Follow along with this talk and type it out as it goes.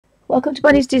Welcome to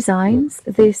Bonnie's Designs.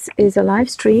 This is a live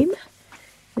stream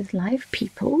with live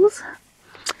peoples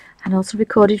and also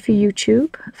recorded for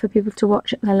YouTube for people to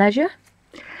watch at their leisure.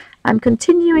 I'm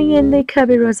continuing in the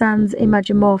Kerby Rosanes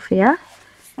Imagimorphia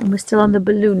and we're still on the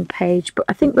balloon page, but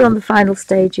I think we're on the final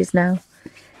stages now.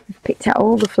 We've picked out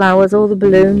all the flowers, all the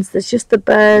balloons. There's just the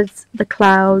birds, the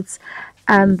clouds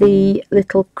and the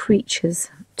little creatures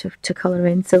to colour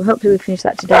in, so hopefully we'll finish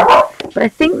that today. But I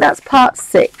think that's part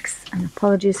 6, and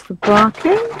apologies for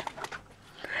barking.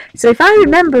 So if I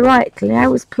remember rightly, I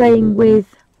was playing with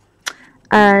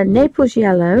Naples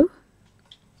yellow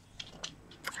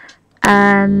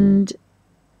and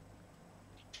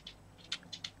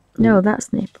no,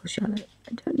 that's Naples yellow.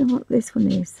 I don't know what this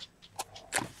one is,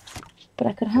 but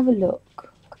I could have a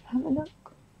look.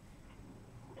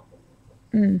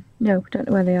 No, I don't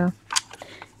know where they are.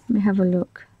 Let me have a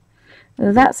look.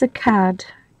 That's a cad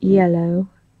yellow.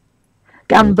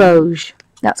 Gamboge.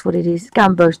 That's what it is.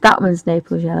 Gamboge. That one's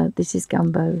Naples yellow. This is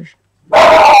Gamboge.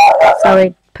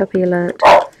 Sorry, puppy alert.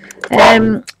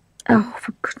 Oh,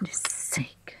 for goodness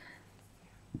sake.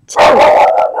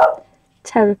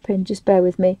 Terrapin, just bear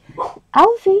with me.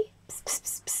 Alfie. Psst,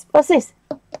 psst, psst. What's this?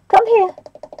 Come here.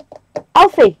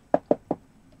 Alfie.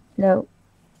 No.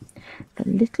 The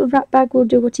little rat bag will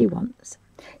do what he wants.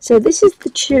 So this is the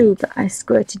tube that I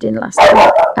squirted in last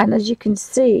week, and as you can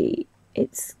see,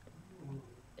 it's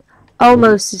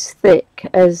almost as thick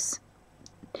as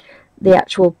the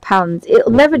actual pans.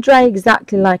 It'll never dry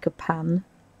exactly like a pan.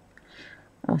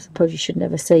 I suppose you should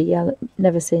never say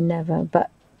never,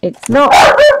 but it's not.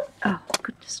 Oh,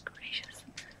 goodness gracious.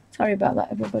 Sorry about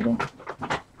that, everybody.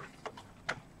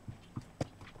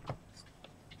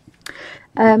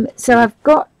 So I've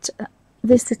got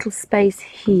this little space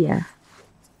here.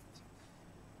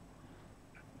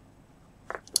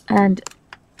 And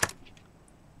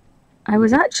I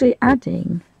was actually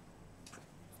adding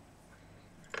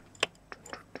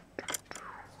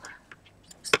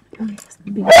for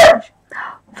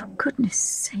goodness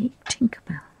sake,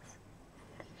 Tinkerbells.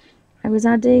 I was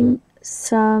adding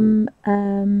some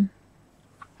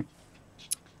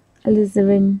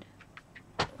alizarin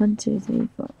 1, 2, 3,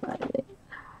 4, 5, 6.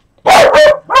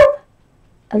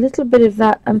 A little bit of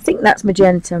that. I think that's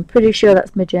magenta. I'm pretty sure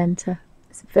that's magenta.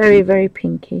 It's very, very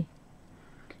pinky.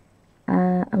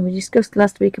 And we discussed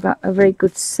last week about a very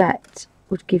good set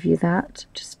would give you that.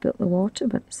 Just spilt the water,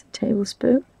 but it's a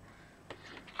tablespoon.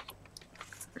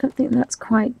 I don't think that's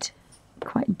quite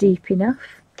deep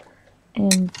enough.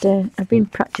 And I've been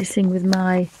practicing with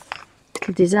my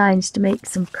little designs to make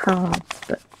some cards,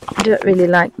 but I don't really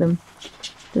like them.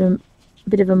 They're a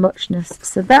bit of a muchness.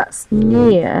 So that's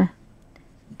near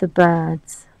the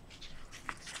birds.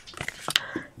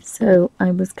 So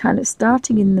I was kind of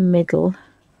starting in the middle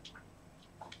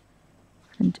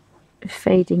and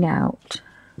fading out.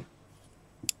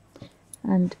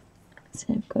 And so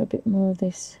I've got a bit more of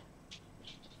this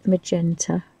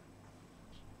magenta.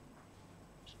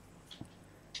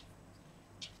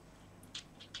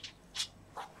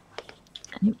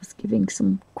 And it was giving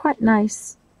some quite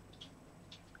nice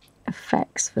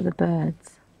effects for the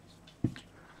birds.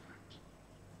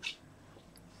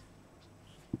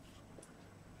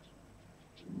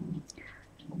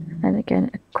 And again,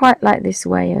 I quite like this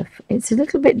way of, it's a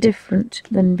little bit different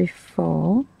than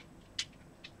before,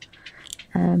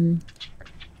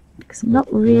 because I'm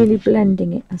not really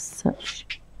blending it as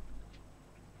such.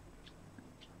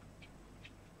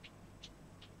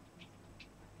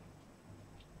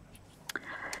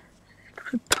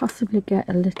 Could possibly get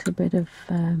a little bit of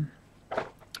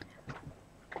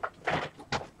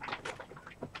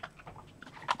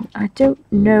I don't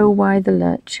know why the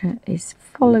lurcher is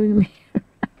following me around.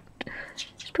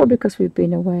 It's probably because we've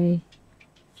been away.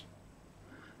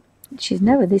 She's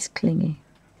never this clingy.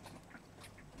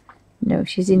 No,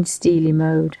 she's in steely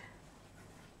mode.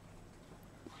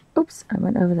 Oops, I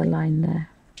went over the line there.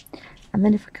 And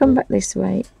then if I come back this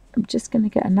way, I'm just going to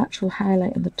get a natural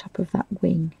highlight on the top of that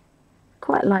wing.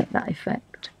 Quite like that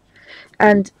effect.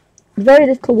 And very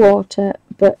little water,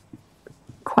 but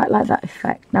quite like that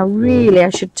effect. Now really I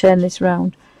should turn this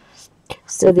round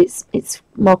so that it's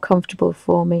more comfortable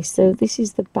for me. So this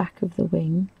is the back of the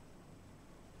wing.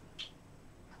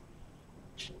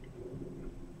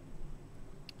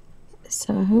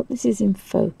 So I hope this is in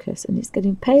focus, and it's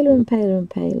getting paler and paler and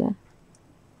paler.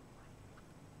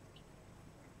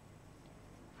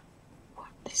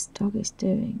 What this dog is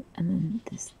doing, and then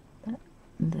that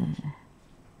there.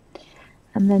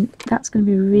 And then that's going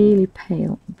to be really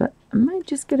pale, but I might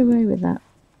just get away with that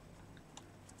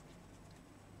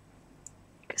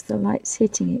because the light's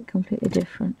hitting it completely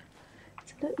different.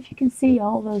 So I don't know if you can see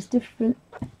all those different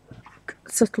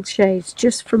subtle shades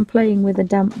just from playing with a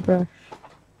damp brush.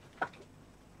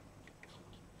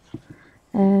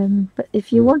 But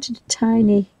if you wanted a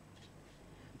tiny,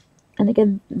 and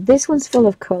again this one's full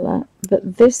of colour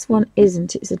but this one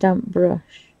isn't, it's a damp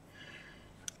brush,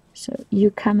 so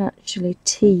you can actually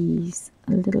tease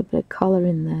a little bit of colour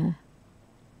in there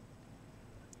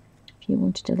if you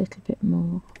wanted a little bit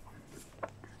more.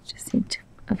 Just seem to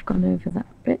have gone over that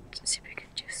bit. Let's see if we can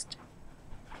just,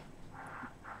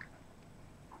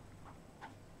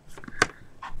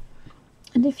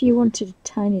 and if you wanted a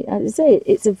tiny, as I say,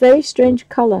 it's a very strange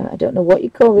colour. I don't know what you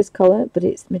call this colour, but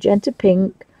it's magenta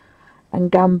pink and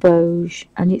gamboge,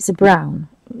 and it's a brown,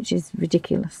 which is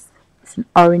ridiculous. It's an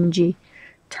orangey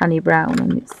tanny brown,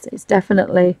 and it's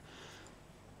definitely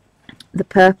the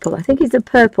purple. I think it's a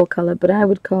purple colour, but I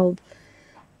would call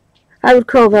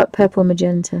that purple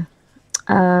magenta.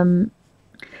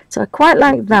 So I quite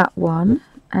like that one.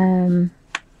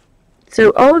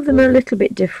 So all of them are a little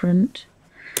bit different.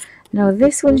 Now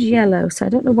this one's yellow, so I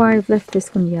don't know why I've left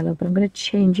this one yellow, but I'm going to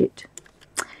change it.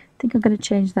 I think I'm going to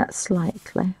change that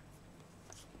slightly.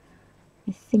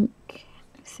 I think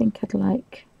I'd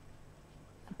like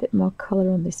a bit more colour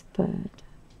on this bird.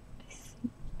 I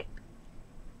think.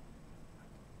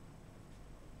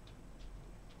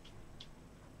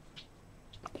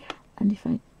 And if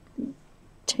I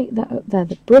take that up there,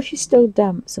 the brush is still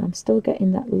damp, so I'm still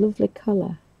getting that lovely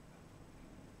colour.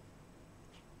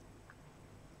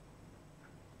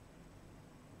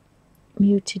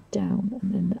 Muted down,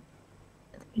 and then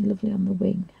that'll be lovely on the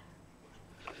wing.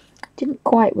 Didn't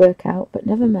quite work out, but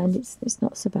never mind, it's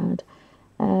not so bad.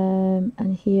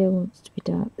 And here wants to be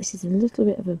dark. This is a little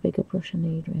bit of a bigger brush I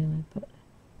need really, but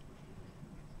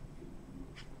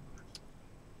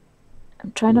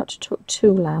I'm trying not to talk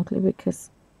too loudly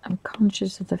because I'm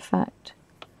conscious of the fact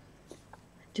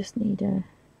I just need a,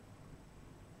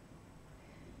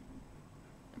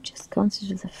 I'm just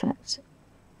conscious of the fact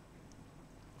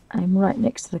I'm right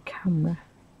next to the camera.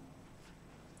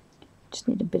 Just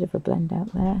need a bit of a blend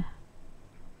out there.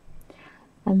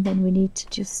 And then we need to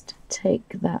just take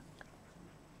that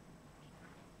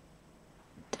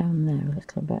down there a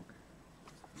little bit,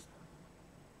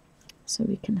 so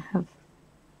we can have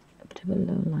a bit of a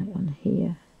low light on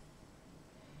here,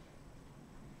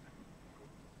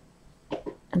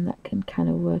 and that can kind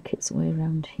of work its way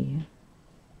around here.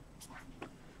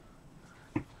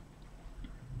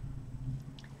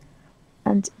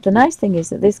 And the nice thing is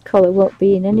that this colour won't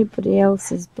be in anybody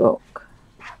else's book,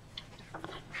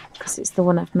 because it's the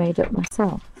one I've made up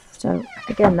myself. So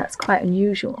again, that's quite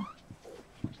unusual.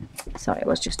 Sorry, it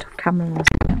was just off camera.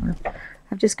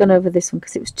 I've just gone over this one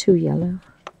because it was too yellow,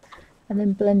 and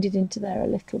then blended into there a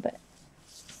little bit.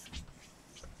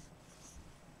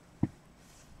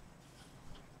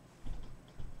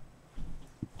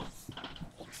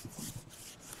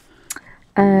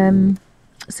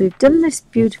 So we've done this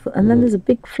beautiful, and then there's a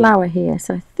big flower here,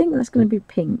 so I think that's going to be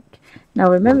pink.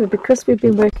 Now remember, because we've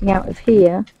been working out of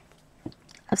here,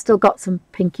 I've still got some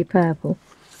pinky purple.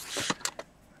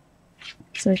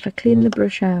 So if I clean the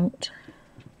brush out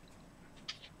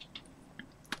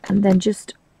and then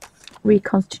just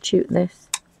reconstitute this,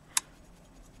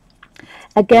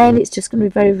 again it's just going to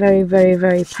be very, very, very,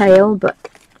 very pale, but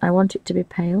I want it to be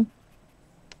pale.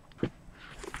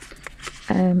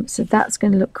 So that's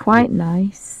going to look quite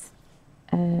nice.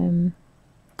 That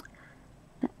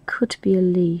could be a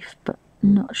leaf, but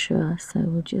I'm not sure, so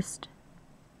we'll just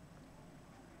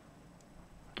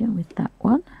go with that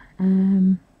one.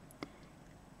 And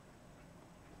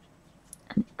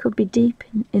it could be deep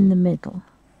in the middle.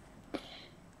 The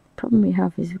problem we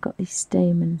have is we've got these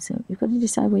stamens, so you've got to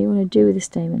decide what you want to do with the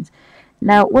stamens.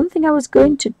 Now, one thing I was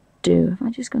going to do, have I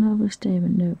just gone over a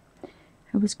stamen? No.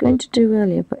 I was going to do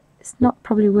earlier, but it's not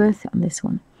probably worth it on this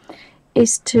one,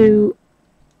 is to,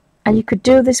 and you could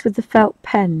do this with the felt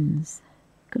pens.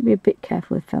 Got to be a bit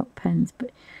careful with felt pens, but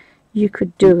you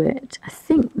could do it. I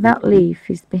think that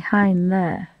leaf is behind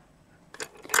there.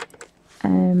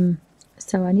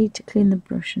 So I need to clean the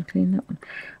brush and clean that one.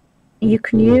 You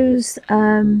can use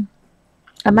a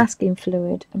masking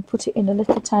fluid and put it in a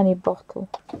little tiny bottle.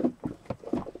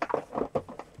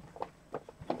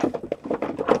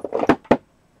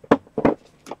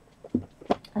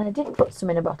 And I did put some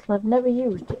in a bottle. I've never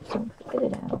used it, so I'll get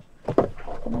it out. I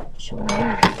can actually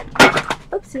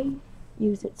oopsie,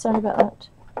 use it. Sorry about that.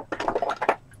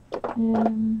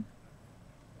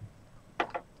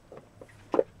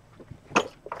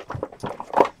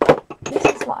 This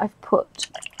is what I've put.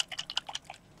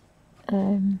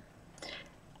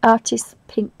 Artist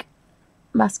pink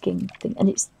masking thing, and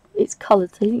it's coloured,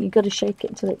 so I think you've got to shake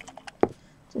it until it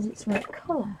does its right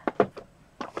colour.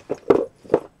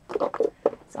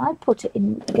 I put it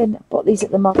in, again, I bought these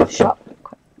at the model shop,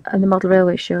 and the model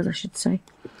railway shows I should say,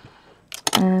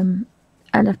 and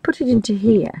I've put it into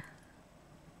here,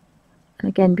 and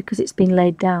again because it's been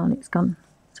laid down it's gone,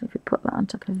 so if you put that on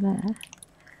top of there,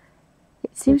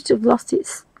 it seems to have lost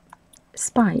its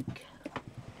spike.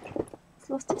 It's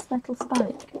lost its metal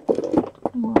spike.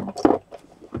 Oh,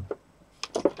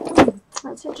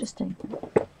 that's interesting.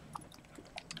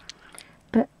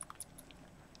 But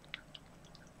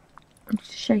I'll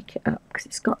just shake it up because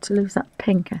it's got to lose that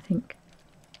pink, I think.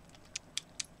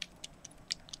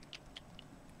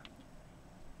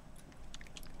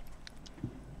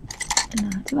 Now,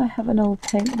 do I have an old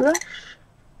paintbrush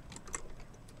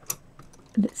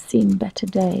that's seen better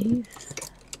days?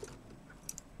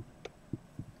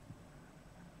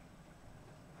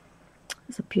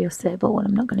 It's a pure sable one,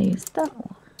 I'm not going to use that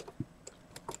one.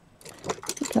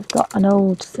 I think I've got an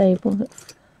old sable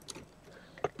that's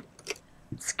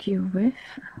skew with.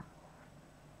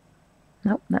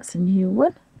 Nope, that's a new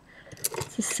one.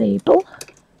 It's a sable.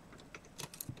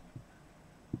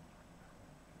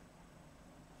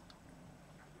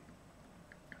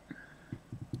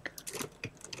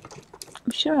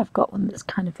 I'm sure I've got one that's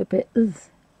kind of a bit, ugh.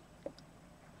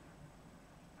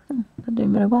 Oh, not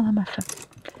doing very well, I'm after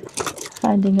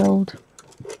finding old.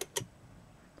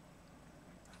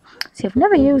 See, I've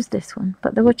never used this one,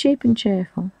 but they were cheap and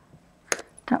cheerful.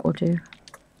 That will do.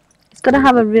 It's got to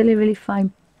have a really, really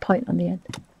fine point on the end.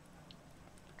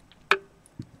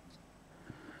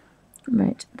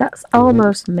 Right, that's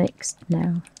almost mixed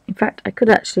now. In fact, I could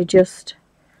actually just...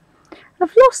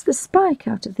 I've lost the spike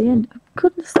out of the end.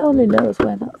 Goodness only knows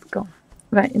where that's gone.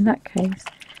 Right, in that case,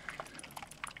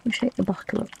 you shake the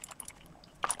bottle up.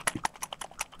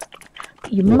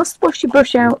 You must wash your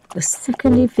brush out the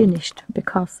second you've finished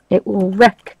because it will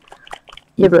wreck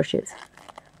your brushes.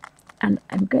 And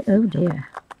I'm going, oh dear.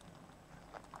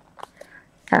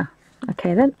 Oh,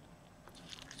 okay then.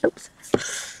 Oops.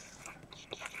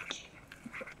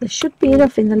 There should be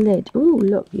enough in the lid. Ooh,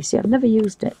 look, you see, I've never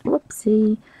used it.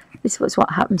 Whoopsie. This is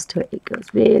what happens to it. It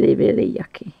goes really, really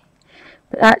yucky.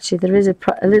 But actually, there is a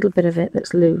little bit of it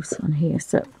that's loose on here.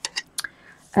 So,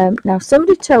 now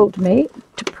somebody told me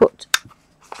to put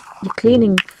your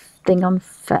cleaning thing on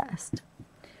first.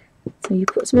 So you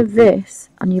put some of this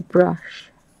on your brush.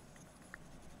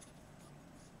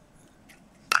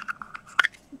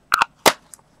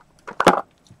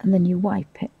 And then you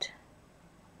wipe it.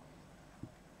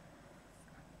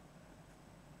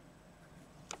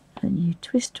 And you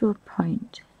twist to a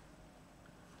point.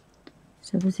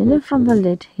 So there's enough on the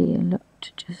lid here, look,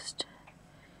 to just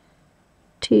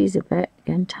tease a bit.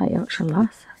 Again, tie Yorkshire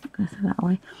lass, go that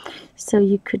way. So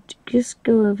you could just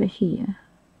go over here.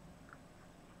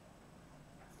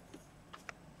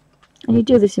 And you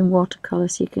do this in watercolour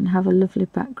so you can have a lovely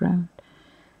background.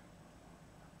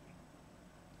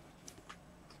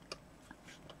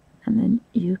 And then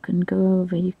you can go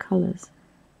over your colours.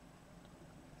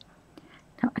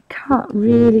 Now I can't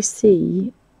really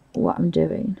see what I'm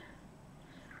doing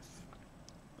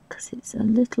because it's a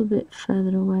little bit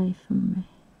further away from me.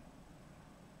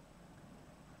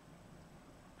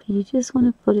 But you just want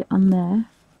to put it on there.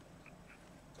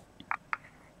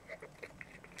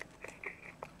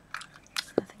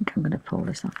 I think I'm going to pull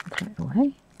this off and put it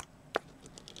away.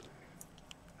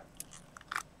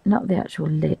 Not the actual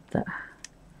lid, that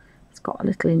it's got a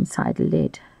little inside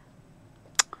lid.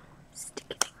 Stick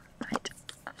it in. Right.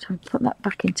 So I put that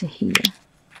back into here.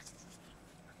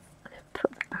 And then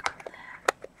put that back on there.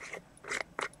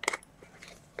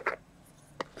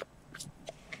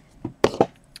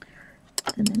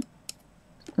 And then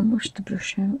I'll wash the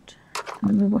brush out. And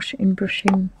then we'll wash it in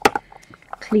brushing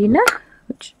cleaner,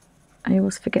 which I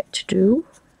always forget to do.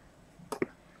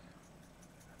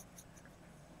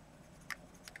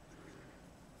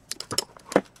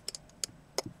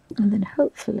 And then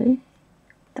hopefully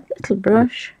that little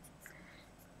brush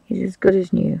is as good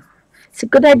as new. It's a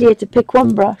good idea to pick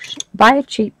one brush, buy a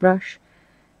cheap brush,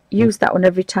 use that one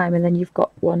every time, and then you've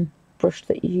got one brush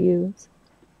that you use.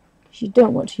 Because you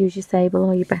don't want to use your sable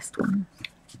or your best one.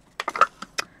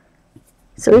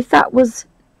 So if that was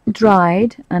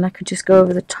dried, and I could just go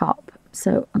over the top.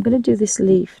 So I'm going to do this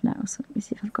leaf now. So let me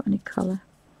see if I've got any colour.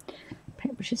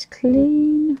 Paintbrush is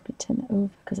clean. Let me turn it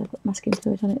over because I've got masking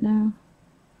fluid on it now.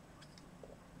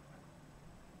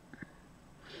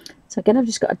 So again, I've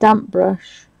just got a damp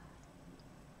brush,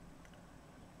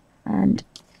 and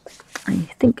I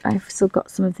think I've still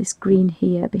got some of this green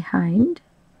here behind,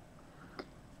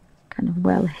 kind of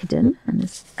well hidden, and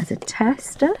as a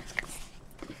tester,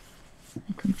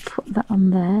 I can put that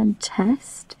on there and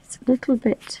test. It's a little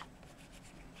bit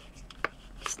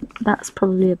that's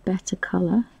probably a better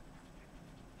colour.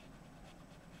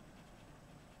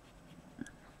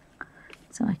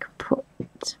 So I can put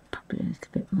probably a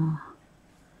little bit more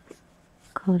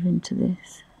colour into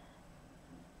this.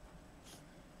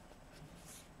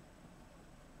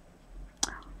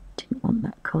 Didn't want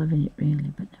that colour in it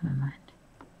really, but never mind.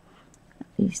 At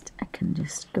least I can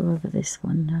just go over this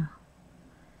one now.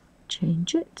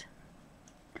 Change it.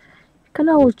 You can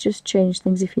always just change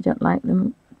things if you don't like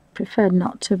them. Prefer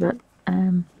not to, but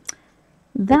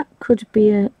that could be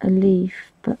a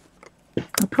leaf, but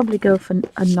I'll probably go for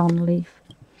a non-leaf.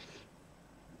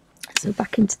 So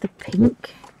back into the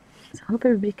pink. So I hope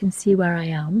everybody can see where I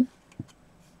am.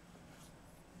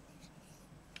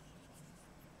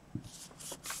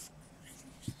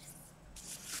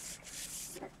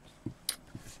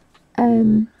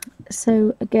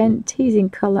 So again, teasing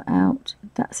colour out.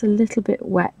 That's a little bit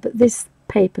wet, but this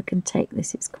paper can take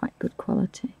this. It's quite good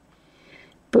quality.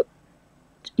 But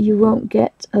you won't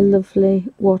get a lovely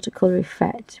watercolour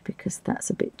effect because that's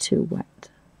a bit too wet.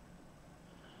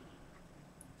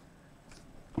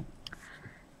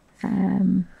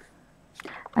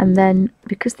 And then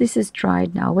because this is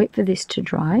dried now, wait for this to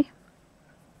dry.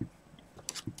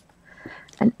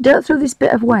 And don't throw this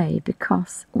bit away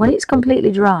because when it's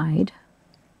completely dried,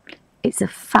 it's a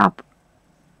fab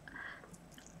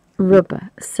rubber.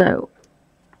 So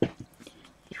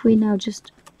if we now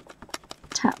just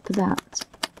tap that,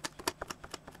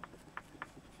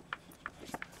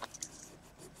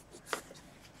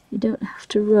 you don't have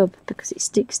to rub because it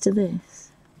sticks to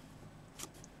this.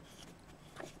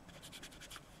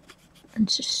 And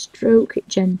just stroke it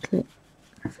gently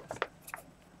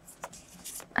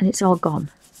and it's all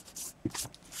gone.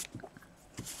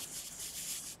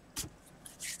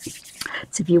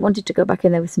 So if you wanted to go back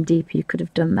in there with some deeper, you could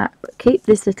have done that. But keep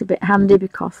this little bit handy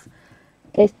because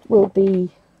it will be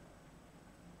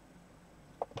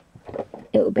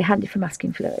handy for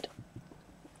masking fluid.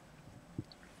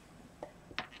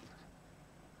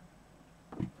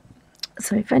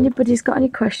 So if anybody's got any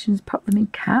questions, pop them in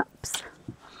caps.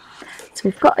 So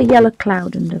we've got a yellow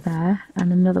cloud under there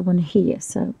and another one here.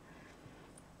 So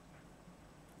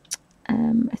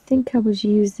I think I was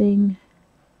using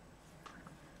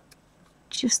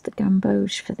just the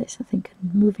gamboge for this. I think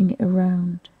I'm moving it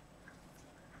around.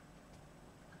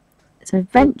 So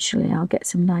eventually I'll get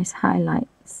some nice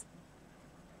highlights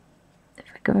if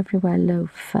I go everywhere low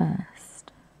first.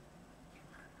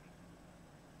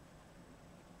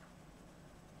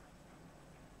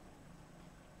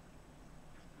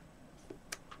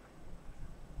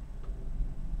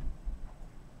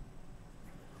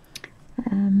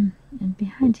 And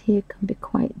behind here can be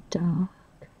quite dark.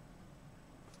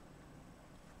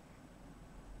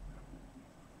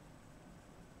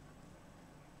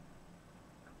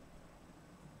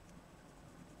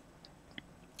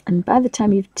 And by the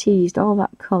time you've teased all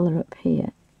that colour up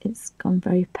here, it's gone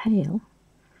very pale.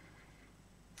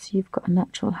 So you've got a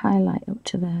natural highlight up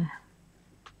to there.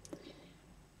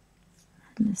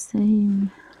 And the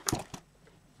same.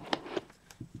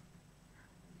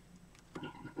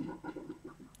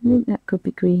 I think that could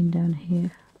be green down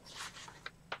here.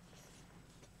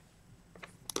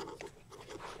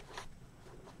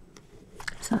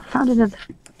 So I found another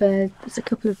bird. There's a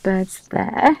couple of birds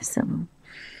there, so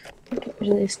we'll get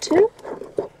rid of these two.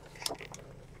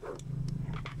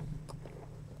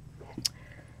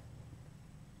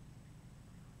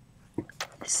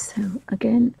 So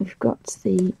again, we've got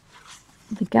the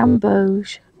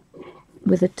gamboge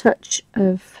with a touch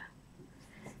of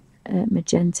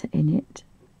magenta in it,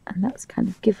 and that's kind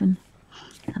of given.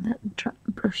 And that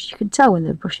brush, you can tell when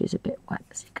the brush is a bit wet,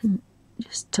 so you can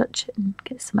just touch it and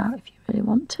get some out if you really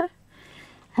want to.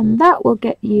 And that will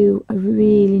get you a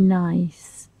really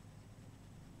nice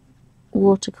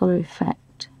watercolour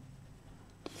effect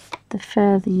the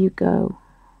further you go.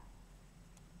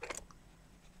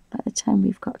 By the time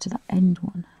we've got to that end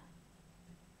one,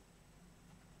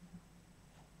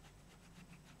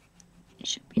 it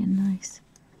should be a nice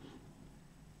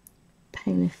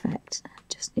pale effect. I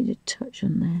just need a touch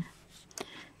on there.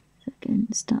 So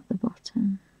again, start the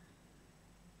bottom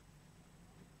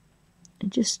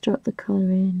and just stroke the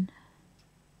colour in,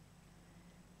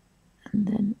 and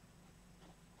then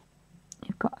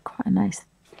you've got quite a nice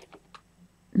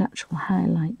natural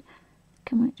highlight. I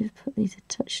think I might just put these a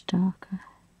touch darker,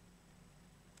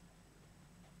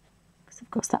 because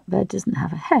of course that bird doesn't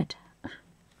have a head,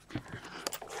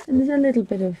 and there's a little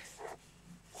bit of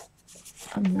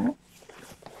on that.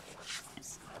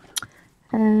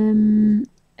 I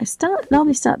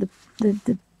normally start the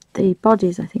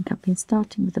bodies. I think I've been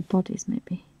starting with the bodies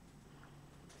maybe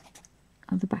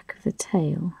on the back of the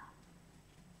tail.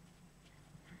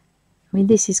 I mean,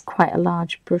 this is quite a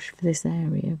large brush for this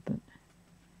area, but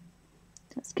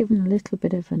that's given a little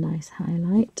bit of a nice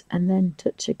highlight. And then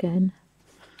touch again,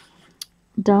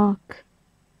 dark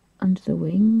under the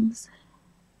wings.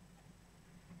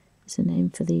 There's a name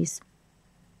for these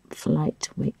flight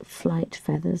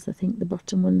feathers. I think the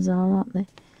bottom ones are, aren't they?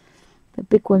 The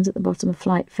big ones at the bottom are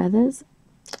flight feathers.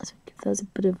 So give those a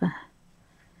bit of a,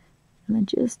 and then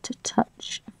just a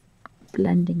touch of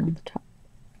blending on the top.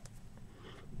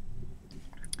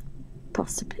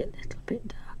 Possibly a little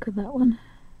bit darker, that one.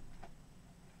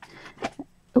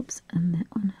 Oops, and that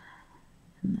one,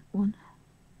 and that one.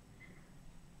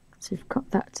 So we've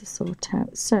got that to sort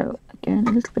out. So again,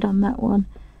 a little bit on that one.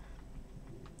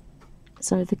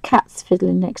 Sorry, the cat's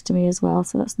fiddling next to me as well,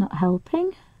 so that's not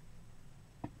helping.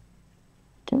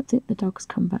 Don't think the dog's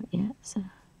come back yet, so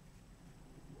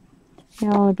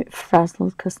they're all a bit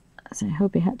frazzled because I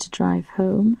hope he had to drive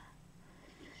home.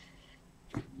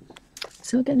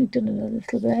 So again, we've done another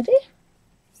little birdie,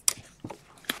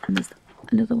 and there's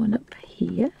another one up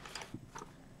here.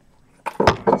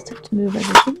 Just have to move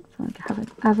everything so I can have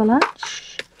an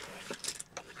avalanche.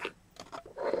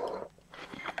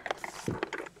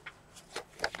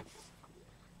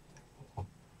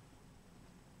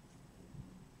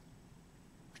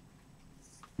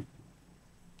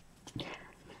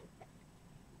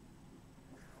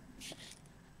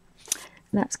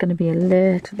 That's going to be a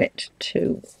little bit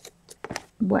too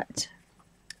wet.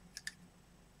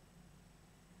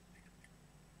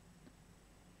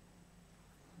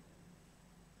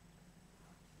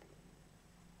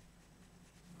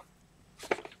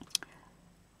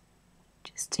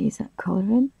 Just tease that colour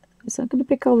in. So I'm going to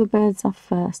pick all the birds off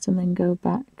first and then go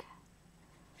back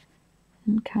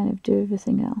and kind of do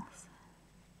everything else.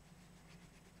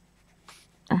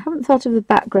 I haven't thought of the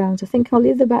background. I think I'll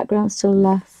leave the background till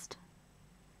last.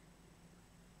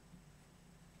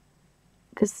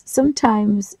 Because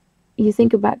sometimes you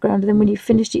think of background and then when you've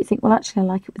finished it you think, well, actually I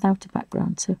like it without a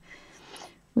background. So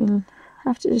we'll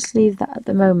have to just leave that at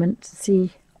the moment to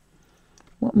see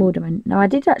what mood I'm in. Now I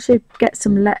did actually get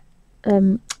some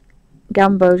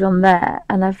gamboge on there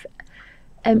and I've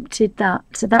emptied that.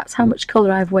 So that's how much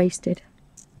colour I've wasted.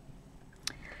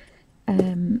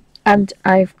 And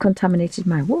I've contaminated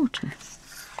my water.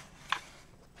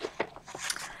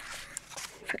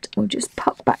 But we'll just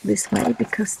pop back this way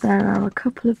because there are a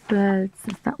couple of birds.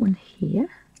 There's that one here.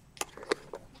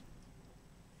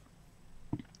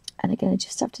 And again, I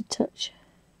just have to touch.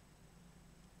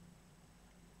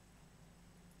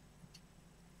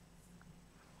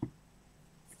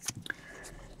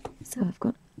 So I've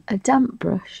got a damp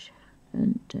brush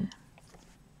and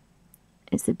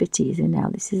it's a bit easier now.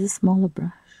 This is a smaller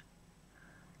brush.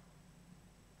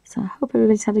 So I hope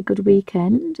everybody's had a good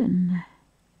weekend and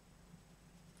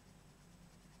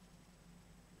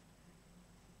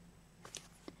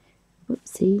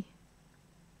whoopsie.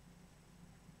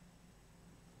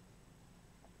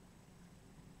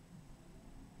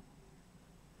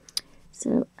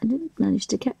 So I didn't manage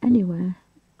to get anywhere.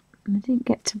 And I didn't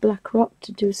get to Black Rock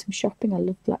to do some shopping. I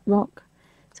love Black Rock.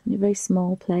 It's only a very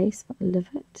small place, but I love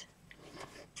it.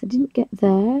 So I didn't get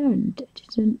there and I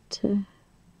didn't...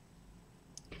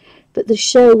 But the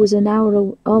show was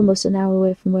almost an hour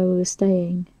away from where we were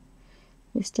staying.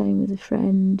 We were staying with a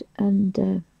friend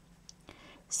and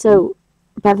so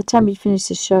by the time you finish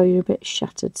the show you're a bit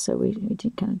shattered, so we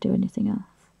didn't kind of do anything else.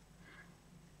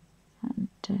 And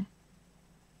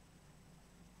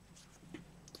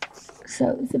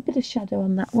so there's a bit of shadow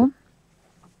on that one.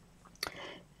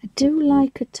 I do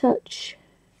like a touch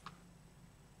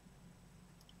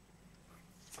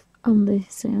on the,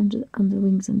 say, on the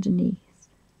wings underneath.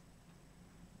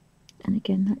 And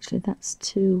again, actually that's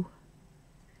too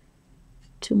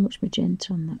much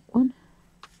magenta on that one.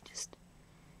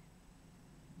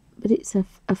 But it's a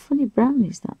funny brown,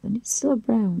 is that then? It's still a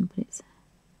brown, but it's...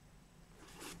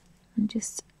 And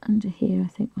just under here I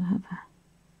think we'll have a...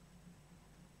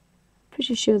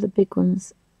 Pretty sure the big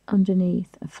ones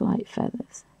underneath are flight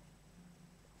feathers.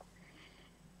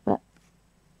 But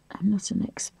I'm not an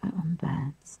expert on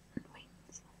birds and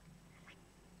wings.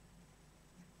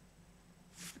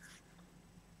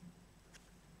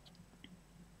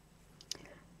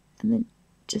 And then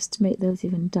just to make those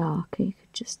even darker, you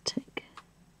could just take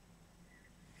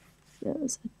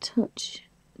those a touch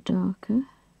darker.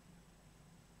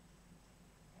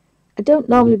 I don't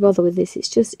normally bother with this, it's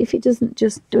just if it doesn't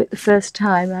just do it the first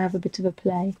time, I have a bit of a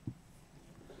play.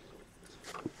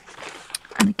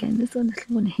 And again, there's a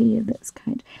little one here that's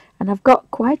kind of, and I've got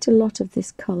quite a lot of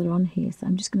this colour on here, so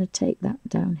I'm just going to take that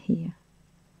down here.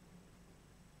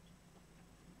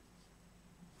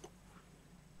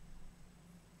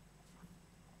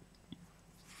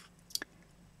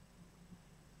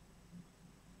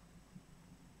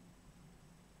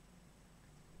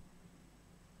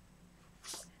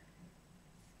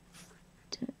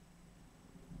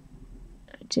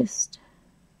 just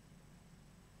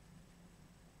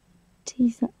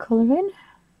tease that colour in.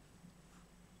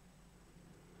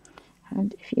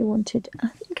 And if you wanted, I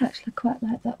think actually I quite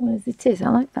like that one as it is. I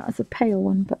like that as a pale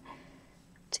one, but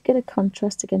to get a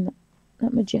contrast again,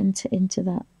 that magenta into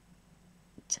that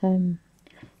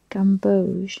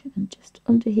gamboge, and just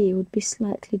under here would be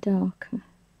slightly darker.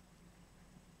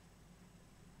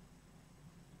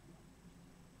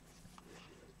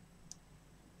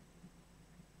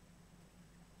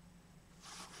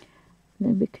 And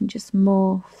then we can just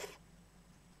morph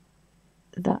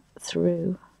that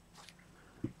through.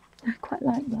 I quite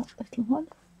like that little one.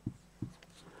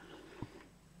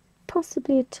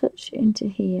 Possibly a touch into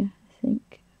here, I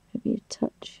think. Maybe a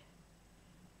touch.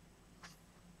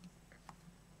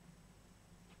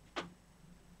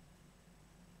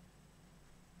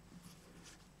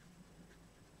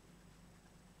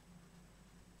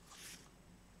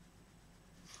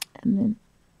 And then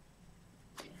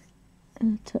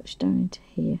a touch down into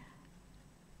here.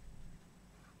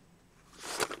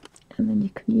 And then you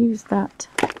can use that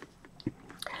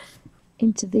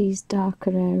into these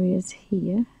darker areas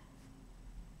here,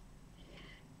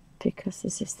 because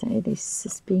as I say, this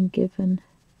has been given,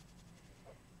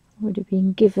 already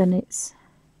been given its,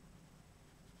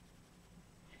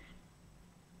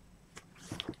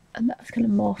 and that's kind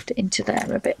of morphed it into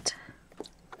there a bit.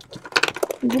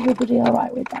 Is everybody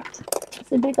alright with that?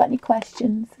 Has anybody got any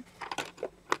questions?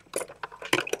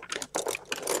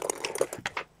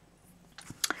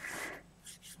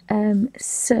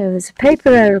 So there's a paper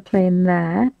aeroplane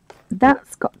there.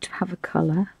 That's got to have a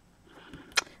colour.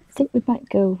 I think we might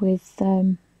go with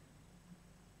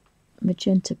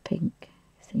magenta pink,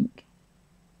 I think.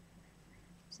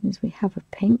 As soon as we have a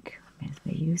pink, we may as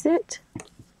well use it.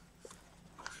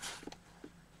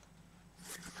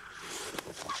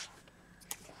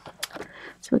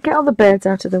 So we'll get all the birds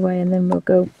out of the way and then we'll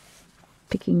go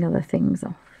picking other things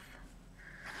off.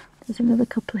 There's another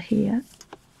couple here.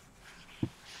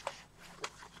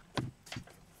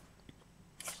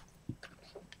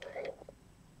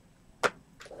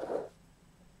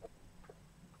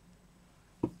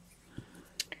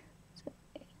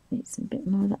 Needs a bit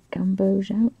more of that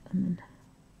gamboge out, and then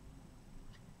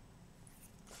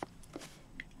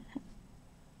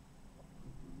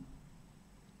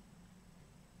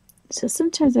so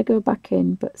sometimes I go back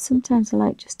in, but sometimes I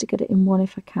like just to get it in one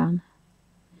if I can,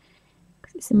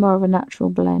 because it's more of a natural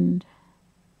blend.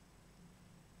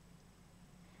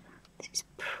 This is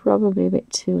probably a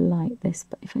bit too light, this,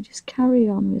 but if I just carry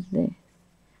on with this,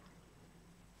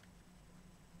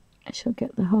 I shall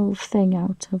get the whole thing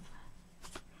out of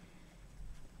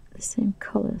the same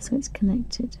colour, so it's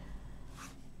connected.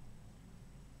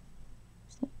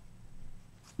 So,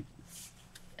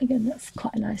 again, that's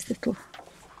quite a nice little.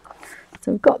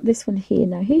 So we've got this one here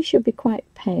now. He should be quite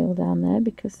pale down there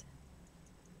because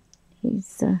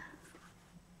he's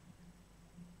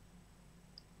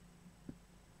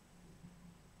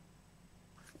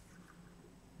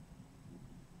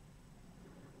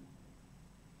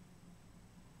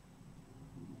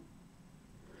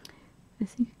I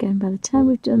think again by the time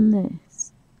we've done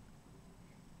this,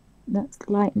 that's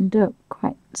lightened up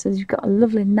quite, so you've got a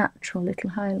lovely natural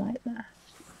little highlight there.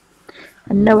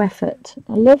 And no effort.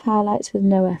 I love highlights with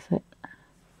no effort.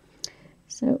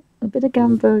 So a bit of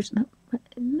gamboge, a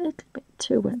little bit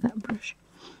too wet, that brush,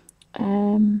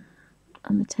 on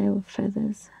the tail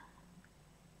feathers,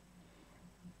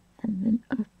 and then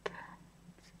up,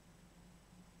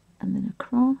 and then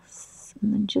across,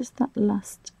 and then just that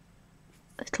last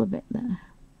little bit there.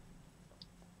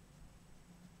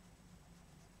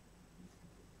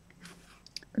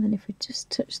 And then if we just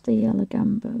touch the yellow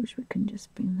gamboge, we can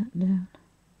just bring that down.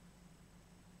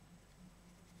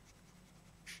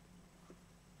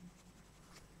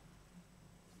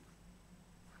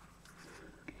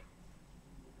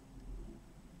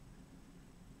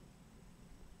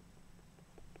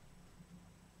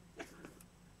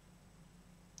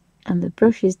 And the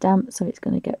brush is damp, so it's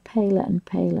going to get paler and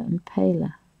paler and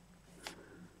paler.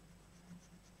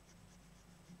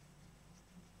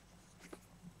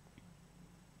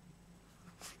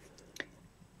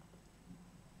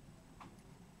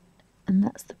 And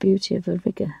that's the beauty of a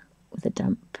rigger with a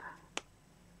damp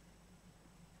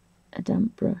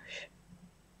brush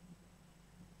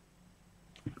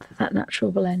for that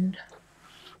natural blend.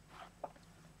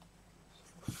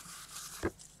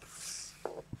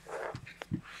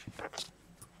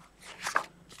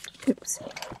 Oops,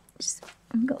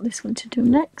 I've got this one to do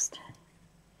next.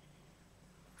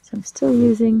 So I'm still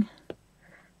using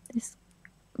this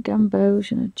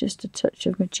gamboge and just a touch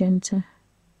of magenta.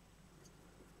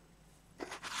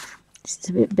 This is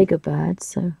a bit bigger bird,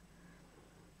 so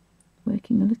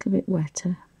working a little bit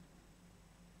wetter.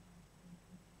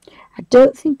 I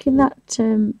don't think in that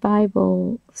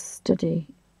Bible study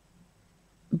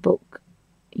book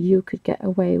you could get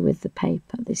away with the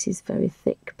paper. This is very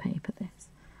thick paper, this.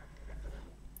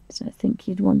 So I think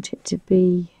you'd want it to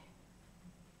be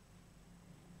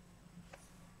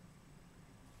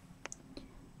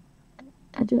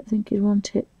I don't think you'd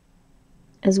want it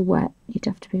as wet. You'd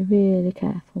have to be really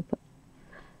careful. But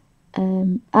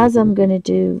as I'm going to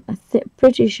do,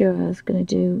 pretty sure I was going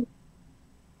to do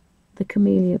the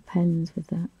camellia pens with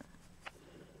that.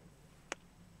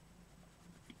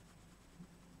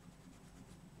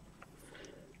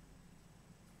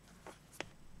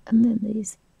 And then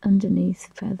these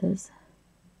underneath feathers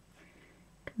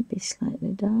can be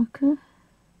slightly darker.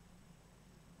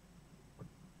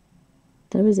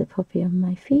 There is a puppy on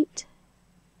my feet.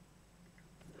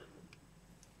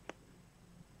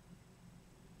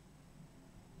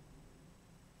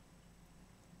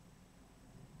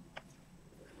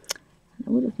 And I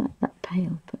would have liked that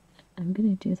pale, but I'm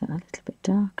going to do that a little bit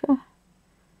darker.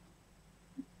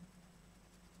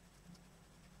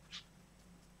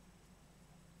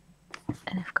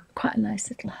 And I've got quite a nice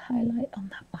little highlight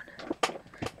on that one.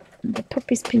 And the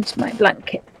puppy's pinched my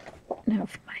blanket now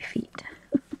for my feet.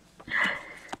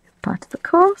 Part of the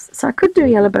course. So I could do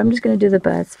yellow, but I'm just going to do the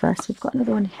birds first. We've got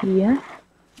another one here.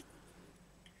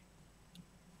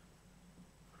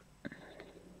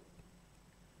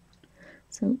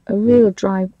 So a real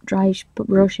dry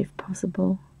brush if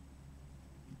possible.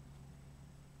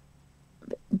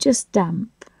 But just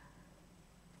damp.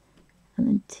 And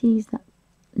then tease that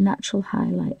natural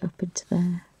highlight up into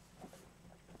there.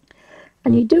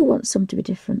 And you do want some to be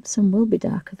different. Some will be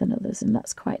darker than others, and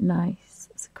that's quite nice.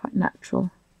 It's quite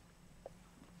natural.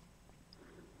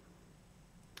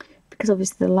 Because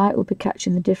obviously the light will be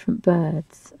catching the different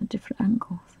birds at different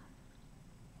angles.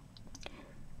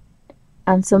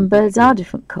 And some birds are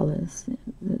different colours.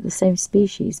 They're the same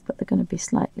species, but they're going to be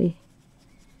slightly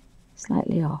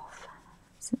off.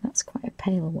 So that's quite a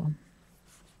pale one.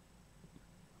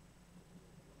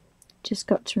 Just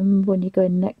got to remember when you go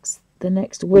in the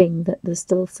next wing that there's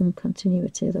still some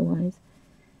continuity, otherwise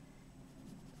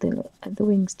the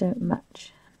wings don't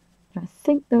match. I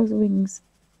think those wings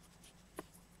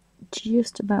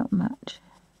just about match.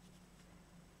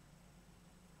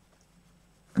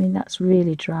 I mean, that's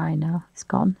really dry now, it's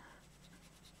gone.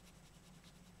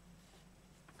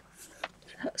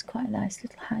 So that was quite a nice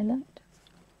little highlight.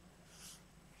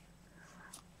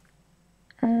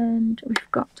 And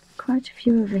we've got quite a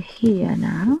few over here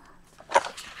now.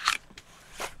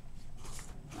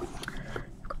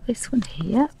 We've got this one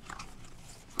here.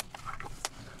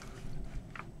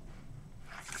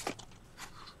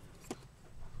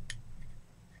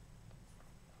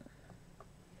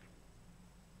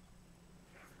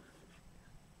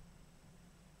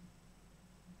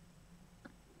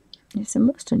 It's a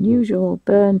most unusual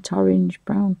burnt orange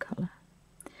brown colour.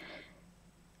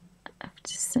 I have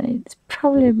to say it's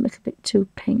probably a little bit too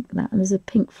pink, that, and there's a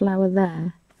pink flower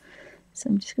there. So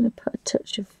I'm just going to put a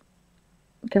touch of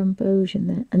gamboge in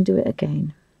there and do it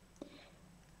again.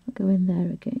 I'll go in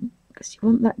there again because you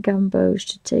want that gamboge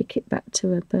to take it back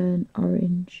to a burnt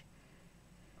orange.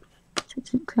 So it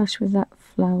doesn't clash with that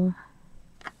flower.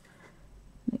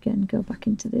 And again, go back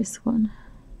into this one.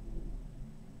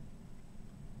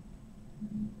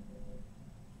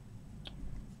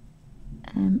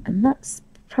 And that's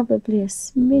probably a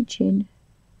smidgen,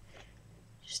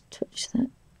 just touch that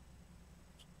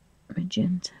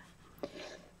magenta.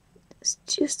 It's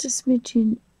just a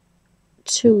smidgen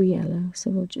too yellow, so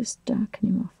we'll just darken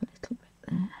him off a little bit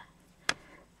there.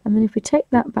 And then if we take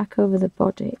that back over the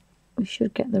body, we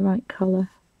should get the right colour.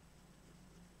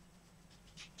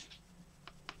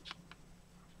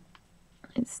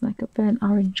 It's like a burnt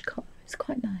orange colour, it's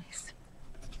quite nice.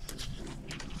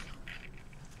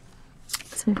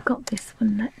 So we've got this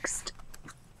one next.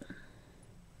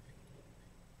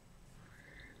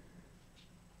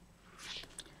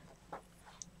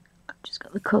 I've just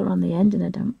got the colour on the end in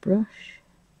a damp brush.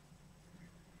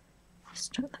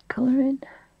 Just drop the colour in.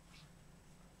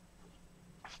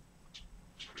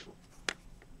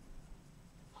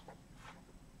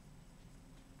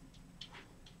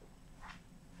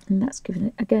 And that's giving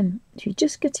it, again, if you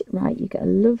just get it right, you get a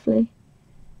lovely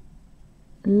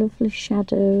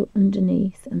shadow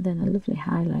underneath and then a lovely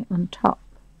highlight on top.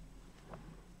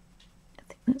 I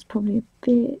think that's probably a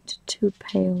bit too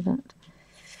pale, that,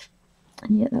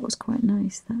 and yet that was quite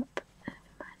nice, that, but never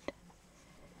mind.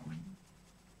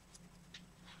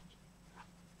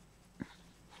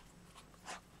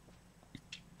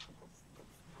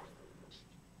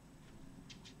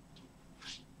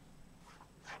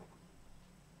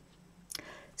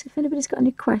 So if anybody's got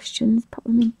any questions, pop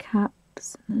them in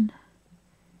caps, and then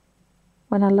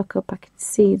when I look up I can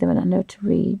see them and I know to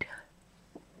read.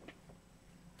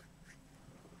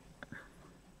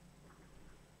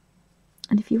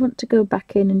 And if you want to go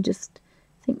back in and just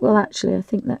think, well actually I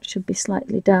think that should be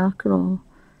slightly darker, or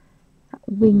that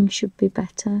wing should be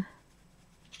better.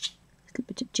 A little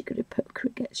bit of jiggery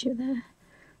pokery gets you there.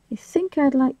 I think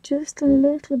I'd like just a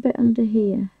little bit under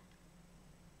here.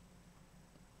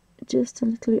 Just a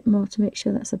little bit more to make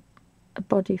sure that's a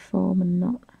body form and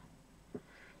not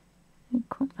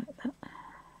quite like that.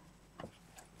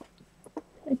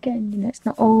 Again, you know, it's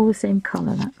not all the same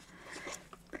colour. That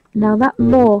now that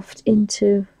morphed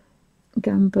into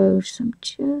gamboge, so I'm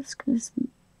just going to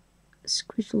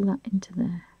squizzle that into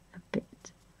there a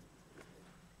bit,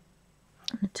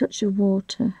 and a touch of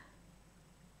water,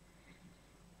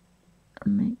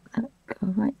 and make that go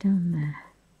right down there.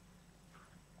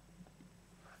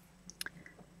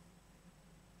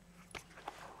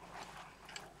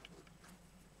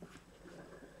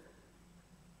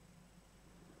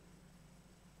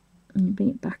 And bring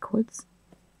it backwards.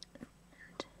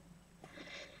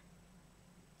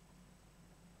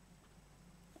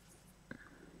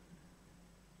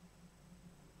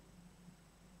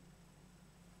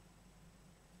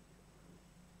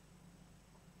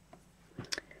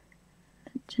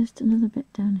 And just another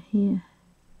bit down here.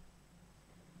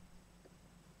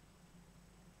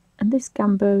 And this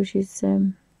gamboge is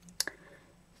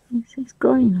it's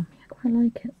growing on me. I quite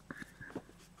like it.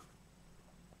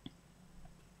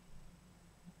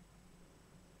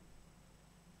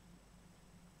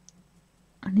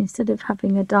 And instead of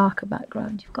having a darker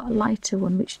background, you've got a lighter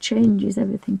one, which changes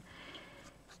everything.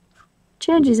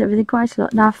 Changes everything quite a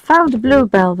lot. Now I've found a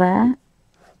bluebell there,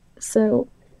 so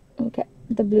I'll get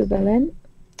the bluebell in.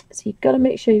 So you've got to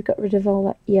make sure you've got rid of all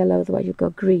that yellow, otherwise you'll go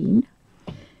green.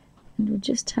 And we'll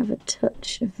just have a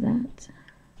touch of that.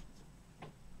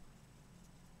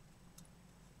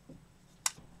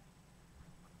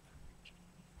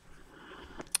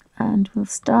 And we'll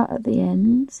start at the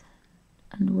ends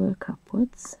and work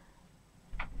upwards,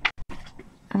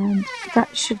 and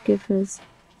that should give us,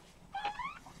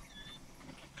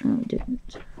 oh it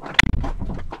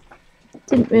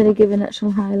didn't really give an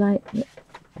actual highlight, but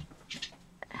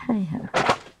hey ho.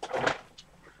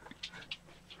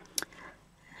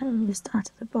 And we'll start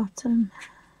at the bottom.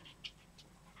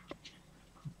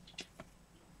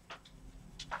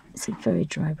 It's a very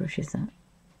dry brush, is that?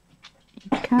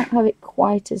 You can't have it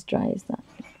quite as dry as that.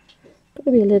 Got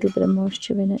to be a little bit of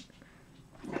moisture in it.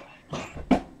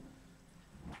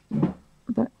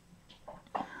 But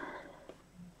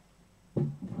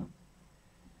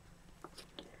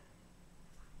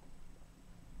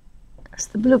that's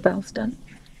the bluebells done.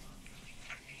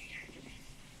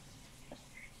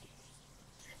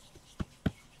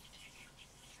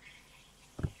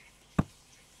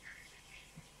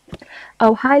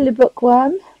 Oh, highly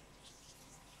bookworm.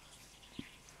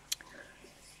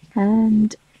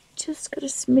 And just got a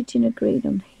smidgen of green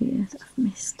on here that I've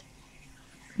missed.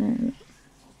 There.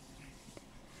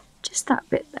 Just that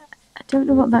bit there. I don't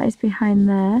know what that is behind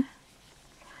there.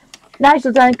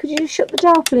 Nigel, darling, could you just shut the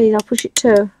door, please? I'll push it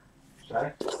too.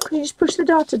 Sorry? Could you just push the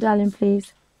door to, darling,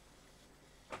 please?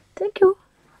 Thank you.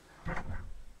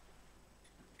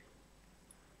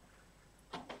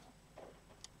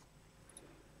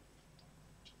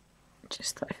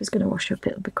 Just thought if it's going to wash up,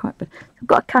 it'll be quite bad. I've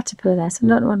got a caterpillar there, so I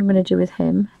don't know what I'm going to do with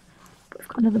him. But we've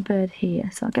got another bird here,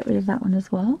 so I'll get rid of that one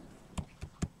as well.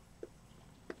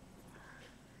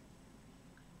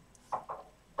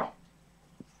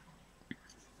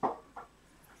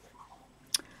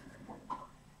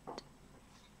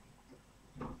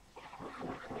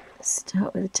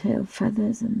 Start with the tail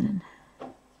feathers and then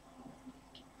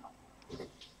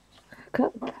back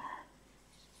up.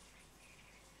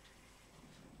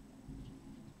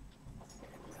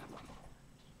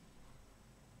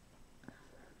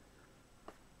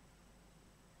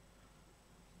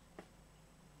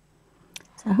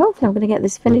 So hopefully I'm going to get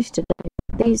this finished today.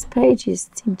 These pages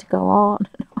seem to go on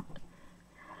and on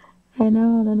and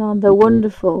on and on. They're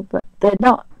wonderful, but they're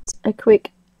not a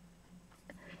quick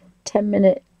 10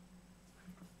 minutes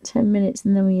and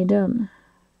then you're done.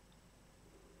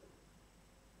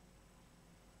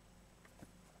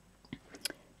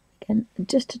 Again,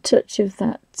 just a touch of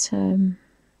that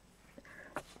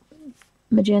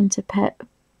magenta,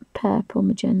 purple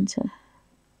magenta.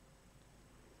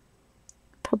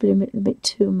 Probably a little bit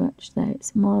too much there.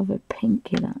 It's more of a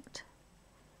pinky, that.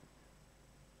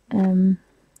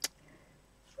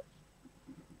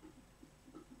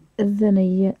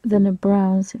 Than a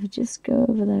brown. So if I just go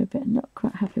over there a bit, I'm not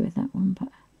quite happy with that one, but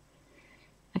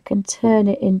I can turn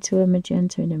it into a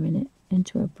magenta in a minute,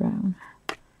 into a brown.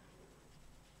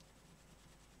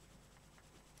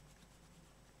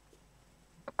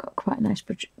 I've got quite a nice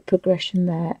progression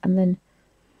there, and then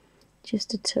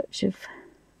just a touch of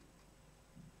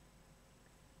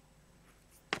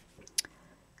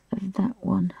that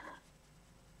one.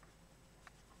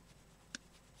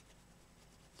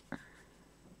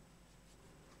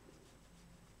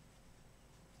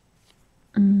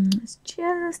 It's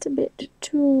just a bit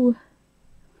too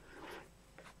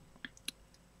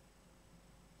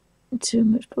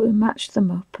much, but we match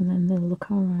them up and then they'll look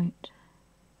alright.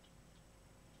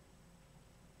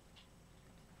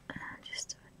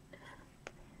 Just a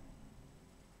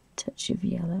touch of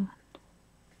yellow.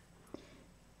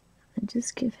 And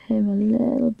just give him a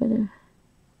little bit of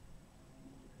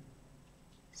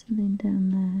something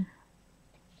down there.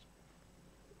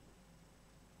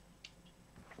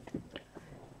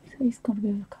 So he's got a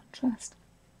bit of a contrast.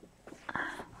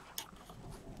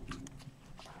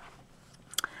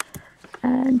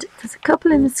 And there's a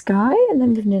couple in the sky, and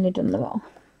then we've nearly done them all.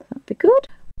 That'd be good.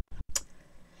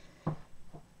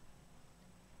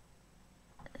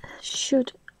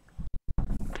 Should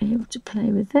be able to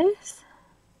play with this.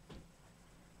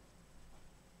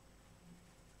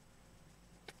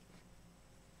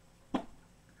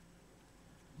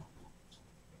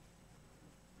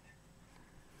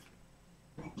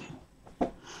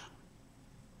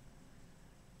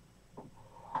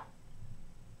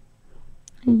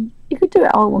 And you could do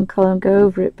it all one colour and go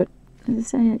over it, but as I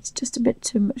say, it's just a bit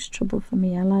too much trouble for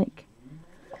me. I like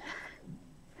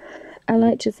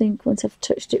to think once I've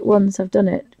touched it once, I've done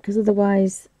it, because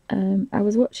otherwise, I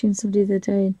was watching somebody the other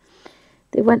day and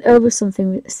they went over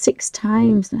something 6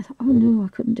 times, and I thought, oh no, I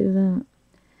couldn't do that.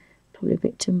 Probably a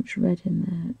bit too much red in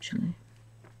there, actually.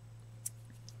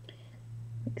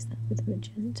 Mix that with the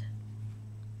magenta.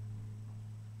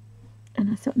 And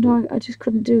I thought, no, I just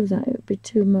couldn't do that. It would be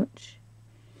too much.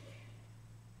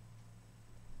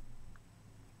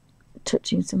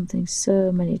 Touching something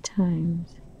so many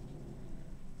times.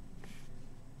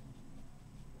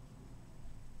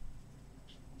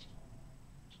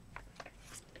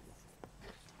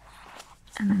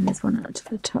 And then there's one out to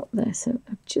the top there, so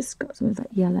I've just got some of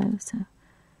that yellow, so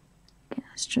again,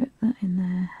 I stroke that in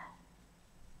there.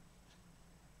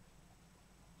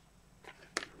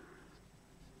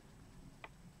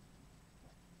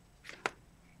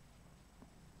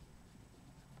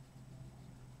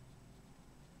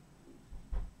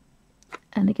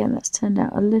 And again, that's turned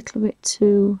out a little bit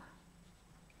too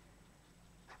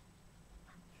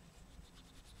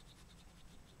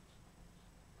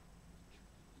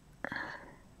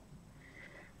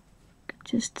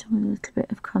just with a little bit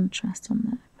of contrast on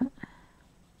there, but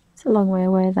it's a long way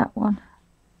away, that one.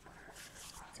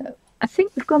 So I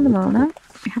think we've gone them all now.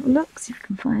 Let me have a look, see if we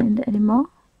can find any more.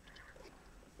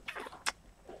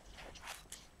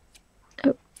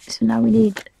 Oh, so now we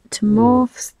need to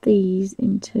morph these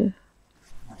into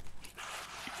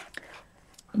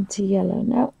yellow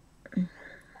now.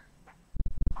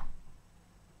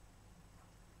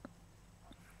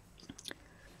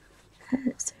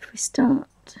 So if we start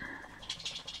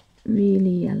really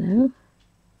yellow,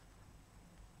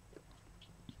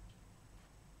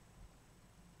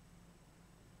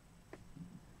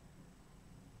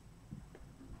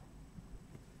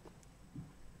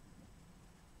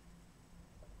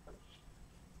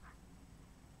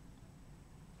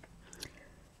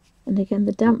 and again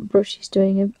the damp brush is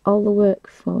doing all the work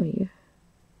for you,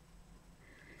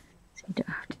 so you don't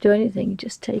have to do anything, you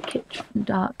just take it from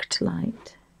dark to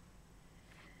light.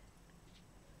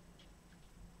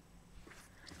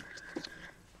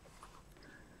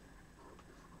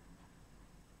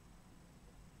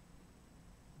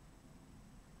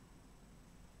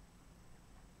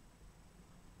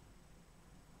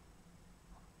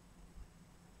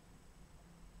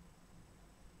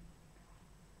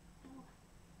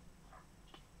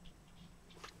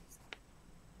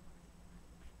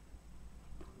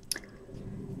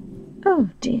 Oh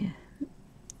dear.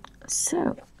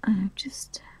 So I've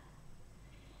just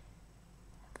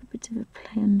a bit of a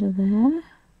play under there.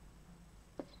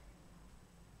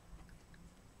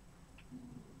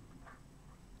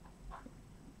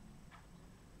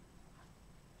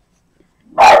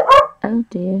 Oh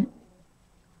dear.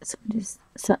 Somebody's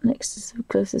sat next to so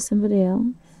close to somebody else.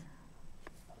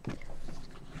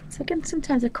 So again,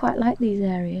 sometimes I quite like these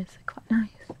areas. They're quite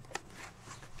nice.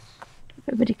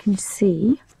 Everybody can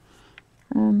see.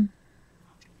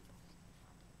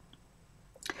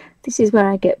 This is where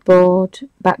I get bored.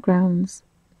 Backgrounds.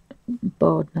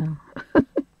 Bored now.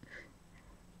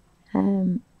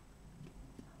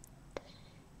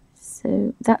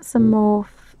 So that's a morph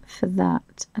for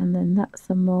that, and then that's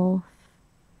the morph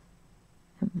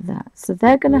of that. So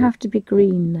they're going to have to be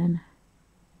green then,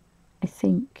 I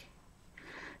think.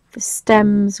 The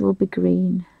stems will be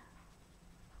green.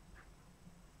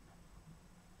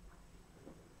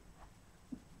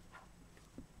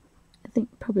 I think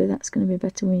probably that's going to be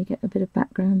better when you get a bit of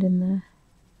background in there.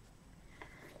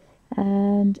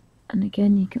 And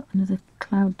again, you got another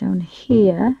cloud down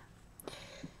here.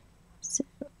 So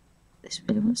this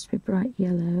really wants to be bright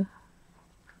yellow.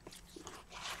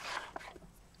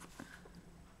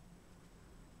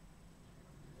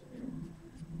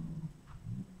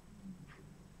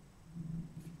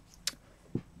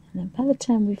 And then by the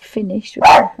time we've finished, we're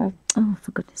going to have, oh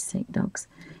for goodness sake dogs,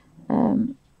 we're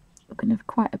going to have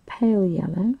quite a pale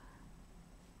yellow.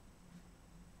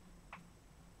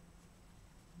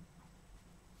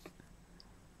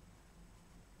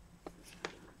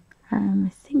 I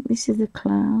think this is the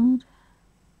cloud.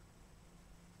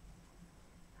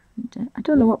 And, I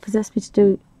don't know what possessed me to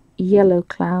do yellow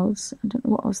clouds. I don't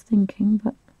know what I was thinking,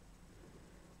 but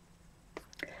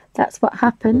that's what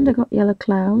happened. I got yellow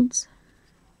clouds.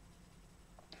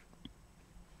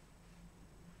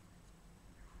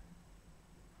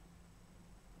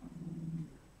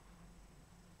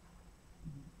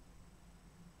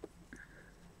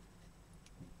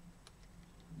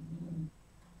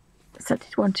 So I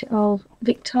did want it all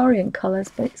Victorian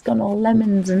colours, but it's gone all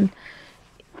lemons and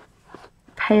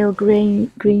pale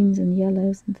greens and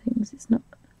yellows and things. It's not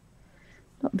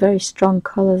very strong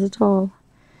colours at all.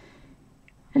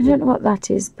 I don't know what that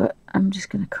is, but I'm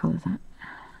just going to colour that.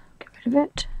 Get rid of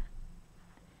it.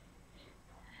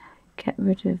 Get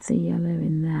rid of the yellow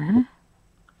in there.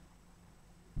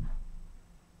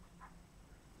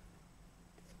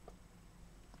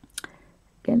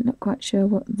 Again, not quite sure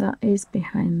what that is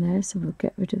behind there, so we'll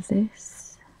get rid of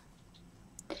this.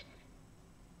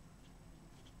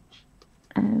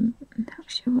 Not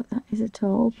sure what that is at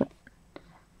all, but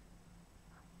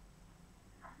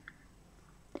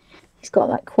he's got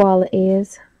like koala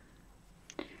ears.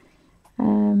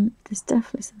 There's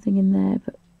definitely something in there,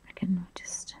 but again, we'll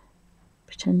just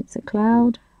pretend it's a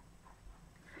cloud.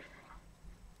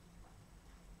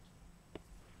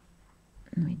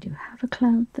 And we do have a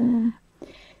cloud there.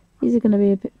 These are going to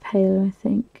be a bit paler, I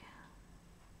think.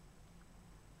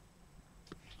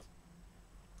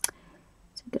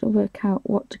 So I've got to work out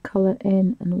what to colour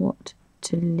in and what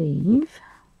to leave.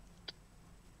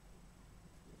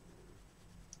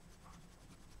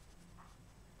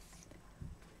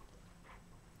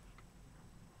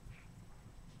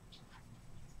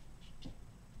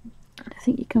 I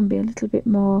think you can be a little bit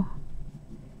more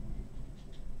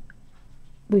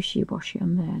wishy-washy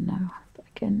on there now. But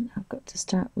again, I've got to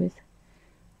start with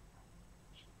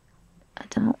a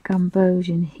dark gamboge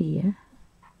in here.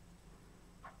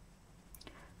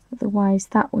 Otherwise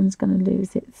that one's going to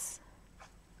lose its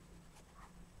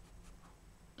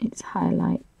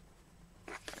highlight.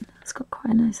 It's got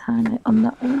quite a nice highlight on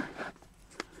that one.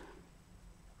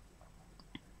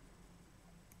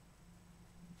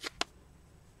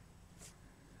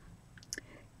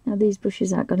 Now these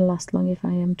brushes aren't going to last long if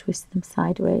I twist them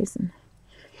sideways and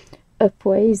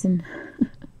upways and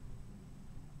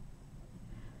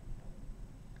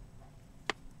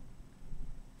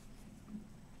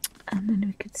and then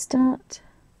we could start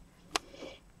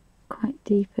quite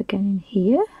deep again in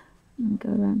here and go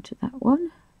around to that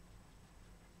one.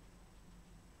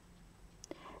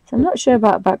 So I'm not sure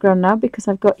about background now because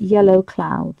I've got yellow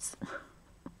clouds.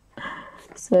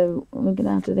 So we're going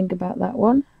to have to think about that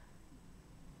one.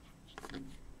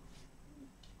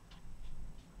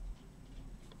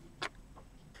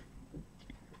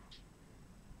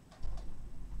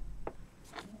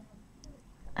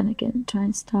 And again, try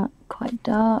and start quite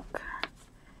dark.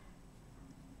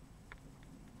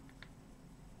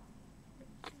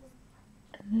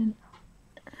 And then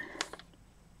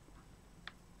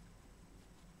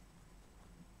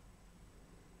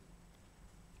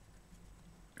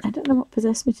I don't know what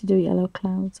possessed me to do yellow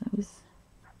clouds.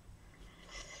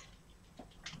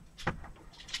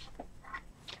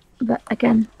 But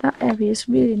again, that area is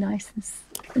really nice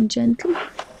and gentle.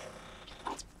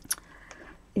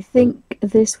 I think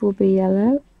this will be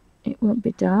yellow. It won't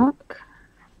be dark.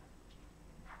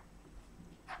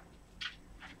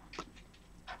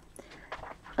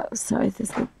 Oh, sorry,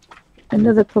 there's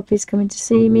another puppy's coming to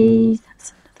see me.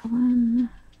 That's another one.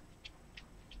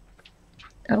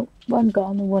 Oh, one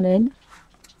gone and one in.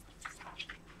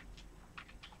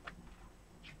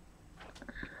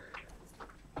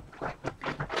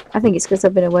 I think it's because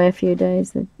I've been away a few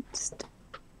days. They're just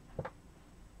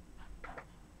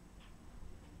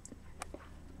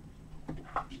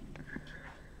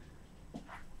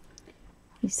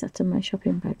He's sat in my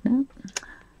shopping bag now.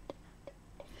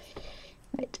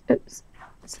 Right, oops.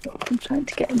 So I'm trying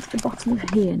to get into the bottom of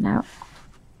here now.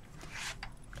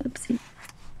 Oopsie.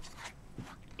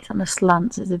 It's on a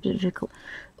slant, so it's a bit difficult.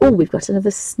 Oh, we've got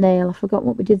another snail. I forgot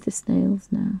what we did the snails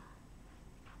now.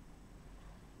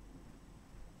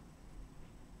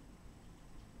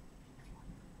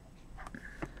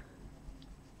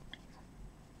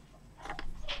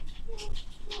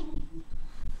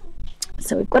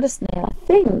 So we've got a snail. I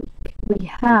think we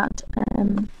had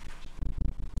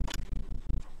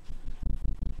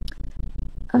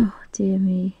oh dear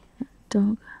me, that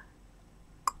dog.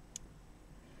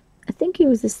 I think he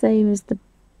was the same as the,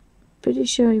 pretty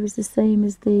sure he was the same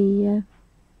as the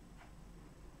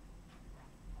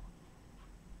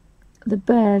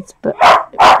birds, but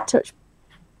a touch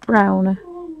browner.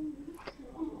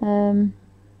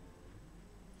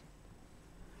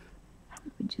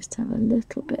 We just have a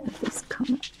little bit of this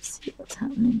comet, see what's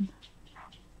happening.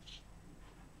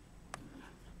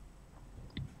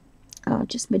 Oh, I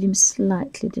just made him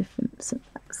slightly different, so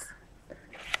that's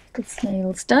little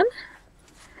snails done.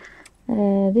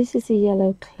 This is a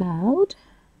yellow cloud.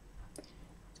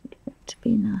 To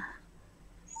be in a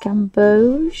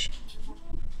gamboge.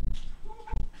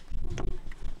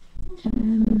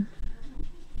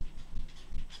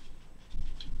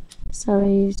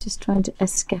 Sorry, he's just trying to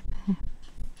escape.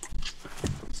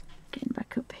 Getting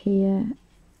back up here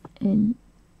in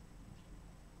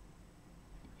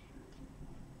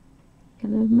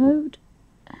yellow mode.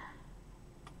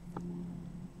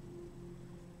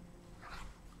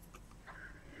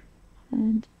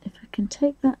 And if I can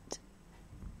take that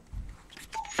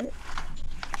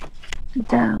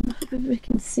down, I hope everybody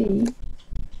can see.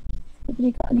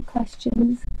 Anybody got any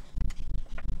questions?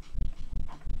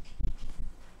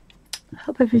 I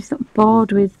hope everybody's not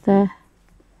bored with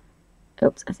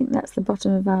oops, I think that's the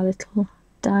bottom of our little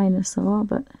dinosaur,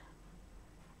 but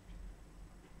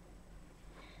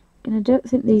and I don't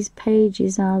think these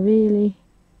pages are really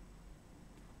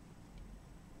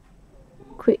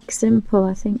quick, simple.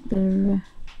 I think they're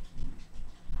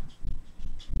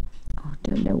oh, I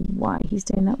don't know why he's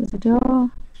doing that with the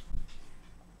door.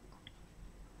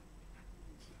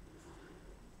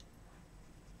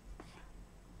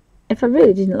 If I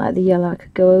really didn't like the yellow, I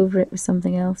could go over it with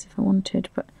something else if I wanted,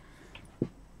 but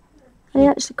I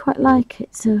actually quite like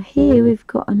it. So here we've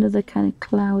got another kind of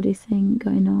cloudy thing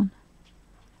going on.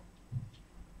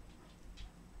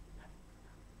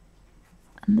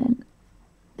 And then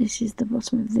this is the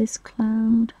bottom of this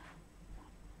cloud.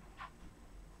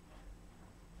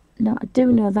 Now I do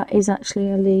know that is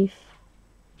actually a leaf.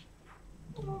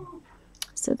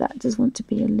 So that does want to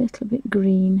be a little bit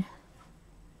green.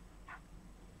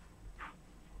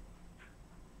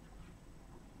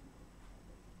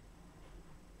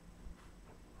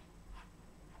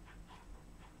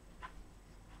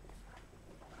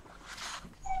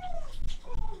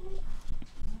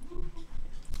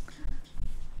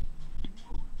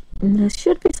 And there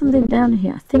should be something down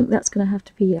here. I think that's going to have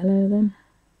to be yellow then.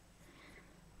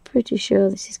 Pretty sure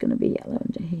this is going to be yellow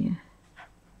under here.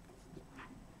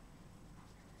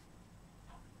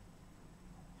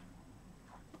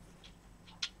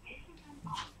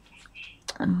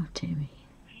 Oh dear me.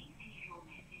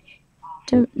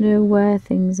 Don't know where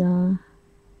things are.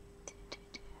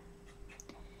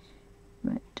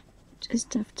 Right,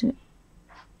 just have to...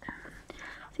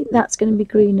 I think that's going to be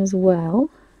green as well.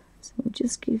 So we'll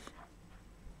just give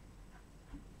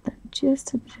that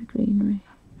just a bit of greenery.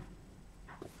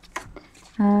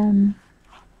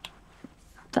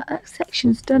 That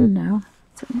section's done now.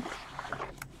 So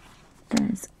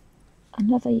there's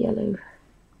another yellow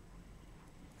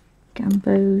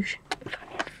gamboge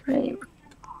frame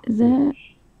there.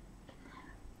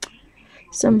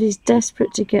 Somebody's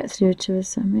desperate to get through to us,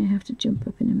 so I may have to jump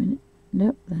up in a minute.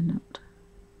 Nope, they're not.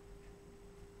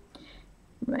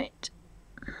 Right.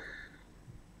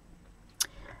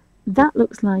 That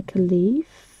looks like a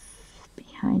leaf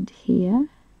behind here.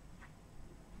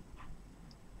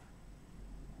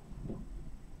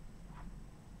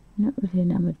 Not really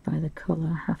enamoured by the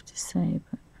colour, I have to say,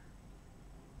 but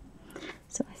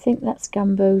so I think that's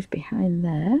gamboge behind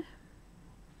there.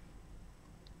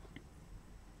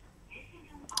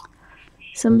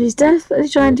 Somebody's desperately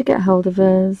trying to get hold of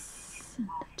us.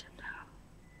 I don't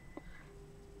know.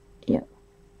 Yep.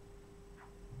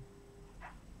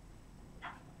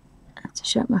 I have to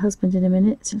shout my husband in a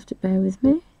minute, so you have to bear with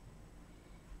me.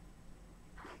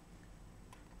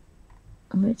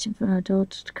 I'm waiting for our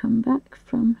daughter to come back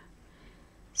from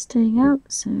staying out,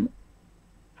 so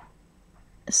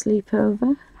a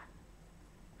sleepover.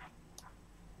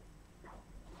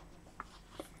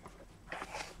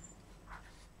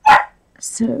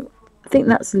 So I think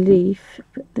that's a leaf,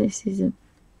 but this is a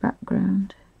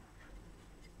background.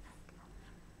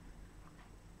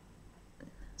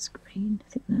 That's green. I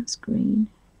think that's green.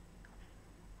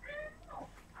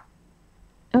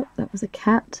 Oh, that was a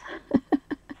cat.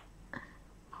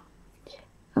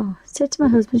 Oh, I said to my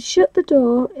husband, shut the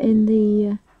door in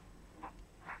the...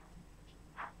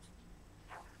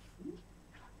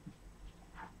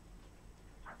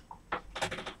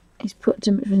 He's put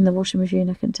too much in the washing machine,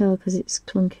 I can tell, because it's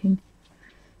clunking.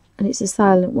 And it's a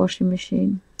silent washing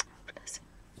machine. Bless him.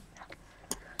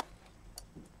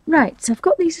 Right, so I've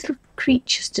got these little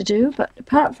creatures to do, but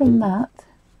apart from that...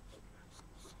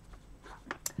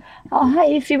 Oh, hi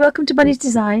Ify, welcome to Bunny's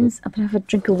Designs. I'm going to have a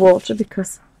drink of water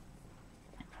because...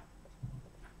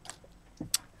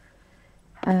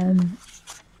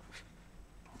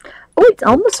 Oh, it's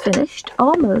almost finished.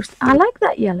 Almost. I like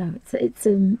that yellow. It's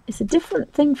a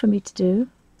different thing for me to do.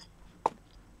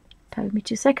 Give me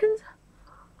 2 seconds.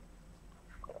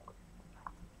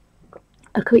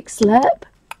 A quick slurp.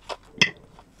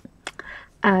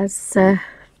 As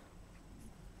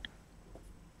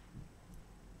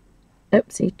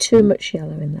oopsie, too much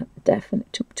yellow in that.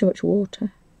 Definitely too much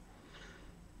water.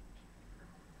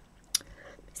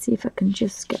 Let's see if I can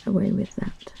just get away with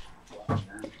that.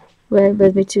 Where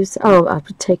with me too? Oh, I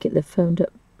would take it. The phoned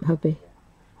up hubby.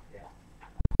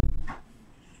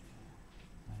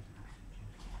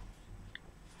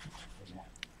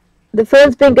 The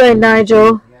phone's been going,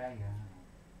 Nigel.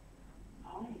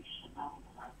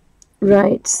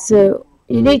 Right, so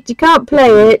you can't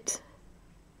play it.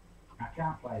 I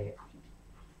can't play it.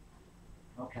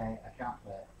 Okay, I can't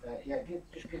play it. Yeah,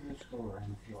 just give the score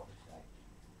and see what they say.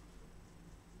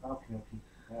 Okay,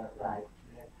 right.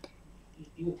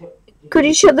 Could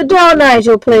you shut the door,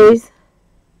 Nigel, please?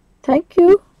 Thank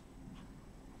you.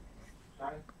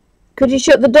 Sorry? Could you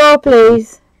shut the door,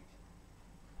 please?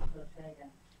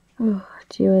 Oh,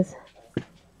 jeez.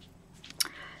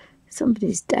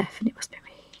 Somebody's deaf and it must be me.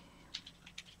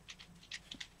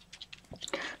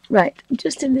 Right, I'm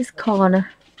just in this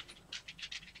corner.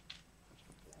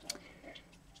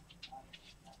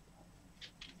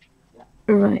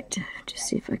 Right, just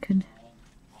see if I can...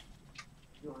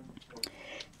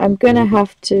 I'm going to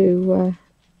have to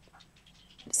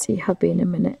see hubby in a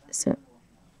minute. So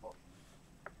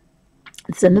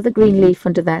there's another green leaf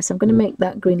under there, so I'm going to make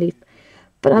that green leaf.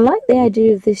 But I like the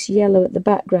idea of this yellow at the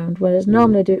background, whereas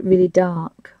normally I do it really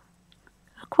dark.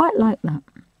 I quite like that.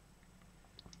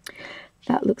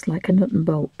 That looks like a nut and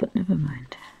bolt, but never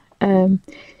mind.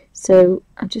 So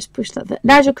I'll just push that there.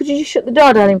 Nigel, could you just shut the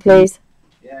door, darling, please?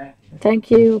 Yeah. Thank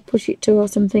you. I'll push it to or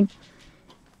something.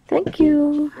 Thank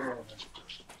you.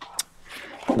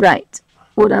 Right.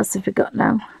 What else have we got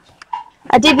now?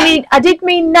 I did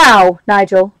mean now,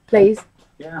 Nigel, please.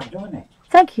 Yeah, I'm doing it.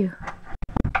 Thank you.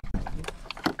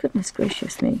 Goodness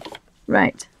gracious me.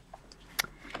 Right.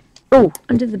 Oh,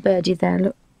 under the birdie there,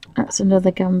 look. That's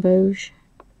another gamboge.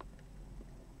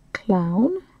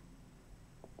 Cloud.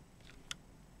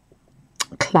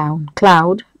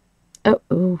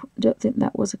 Oh, I don't think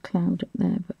that was a cloud up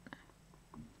there, but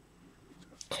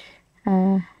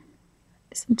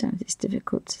sometimes it's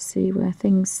difficult to see where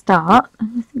things start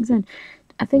and where things end.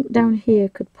 I think down here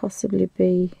could possibly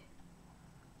be...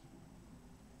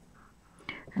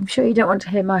 I'm sure you don't want to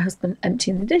hear my husband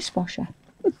emptying the dishwasher.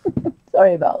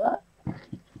 Sorry about that.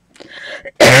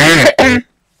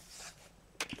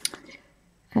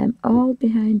 All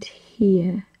behind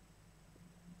here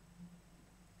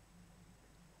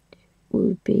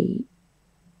will be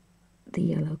the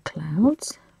yellow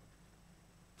clouds.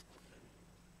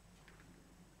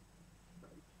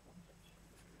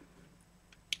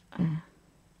 And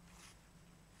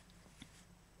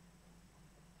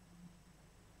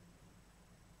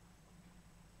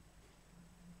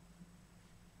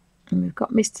we've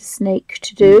got Mr. Snake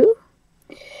to do.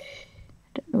 I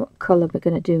don't know what colour we're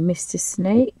going to do Mr.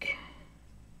 Snake.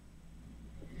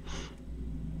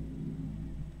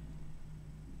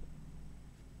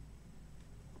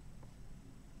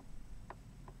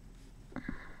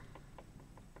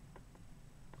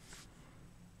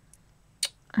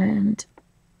 And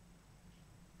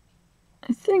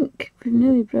I think we've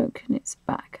nearly broken its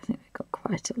back. I think we've got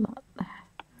quite a lot there.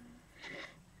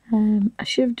 I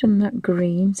should have done that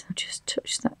green, so I'll just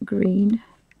touch that green.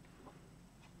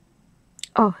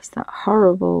 Oh, it's that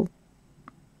horrible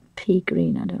pea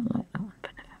green. I don't like that one,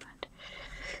 but never mind.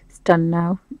 It's done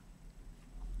now.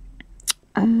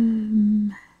 I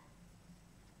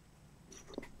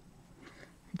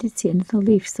did see another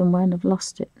leaf somewhere and I've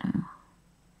lost it now.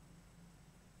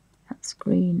 That's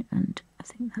green, and I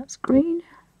think that's green.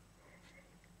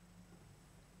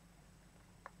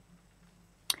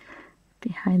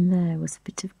 behind there was a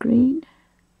bit of green.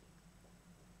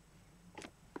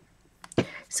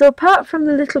 So apart from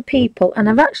the little people, and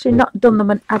I've actually not done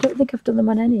them on, I don't think I've done them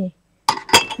on any.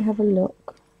 Let me have a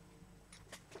look.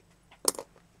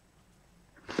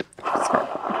 So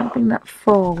if I bring that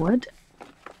forward,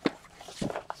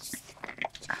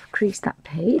 I've creased that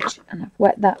page and I've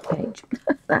wet that page.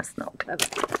 That's not clever.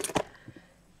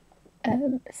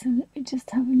 So let me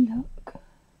just have a look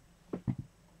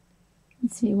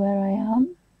and see where I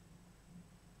am.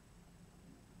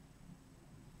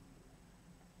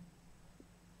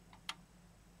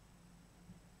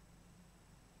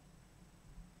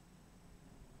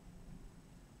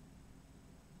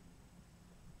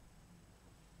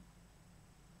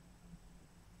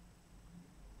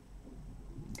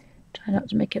 Try not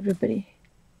to make everybody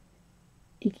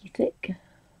icky thick.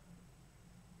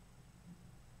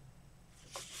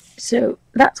 So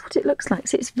that's what it looks like.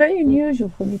 So it's very unusual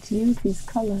for me to use these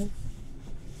colours.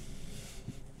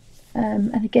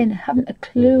 And again, I haven't a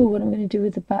clue what I'm going to do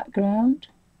with the background.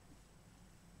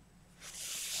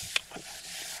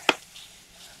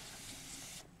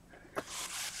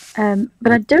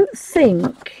 But I don't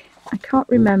think, I can't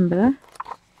remember,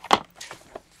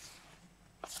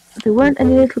 there weren't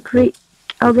any little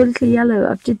oh, the little yellow,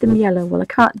 I did them yellow. Well, I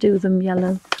can't do them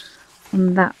yellow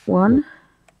on that one.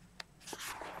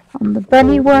 On the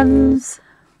bunny ones,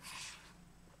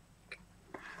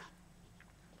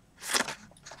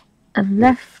 I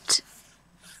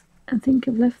think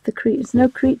I've left the creatures. No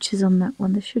creatures on that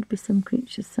one. There should be some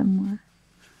creatures somewhere.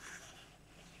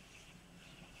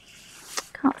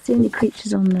 Can't see any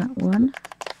creatures on that one.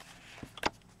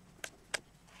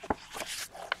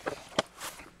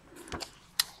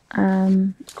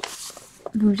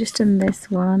 We've just done this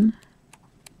one.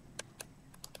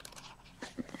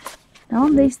 Now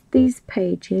on these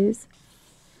pages,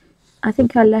 I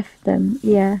think I left them,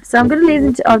 yeah. So I'm going to leave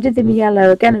them to, I did them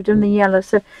yellow, again I've done the yellow,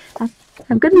 so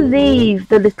I'm going to leave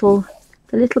the little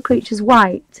creatures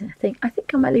white, I think. I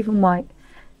think I might leave them white.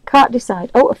 Can't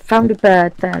decide. Oh, I found a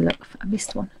bird there, look, I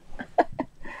missed one.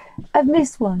 I've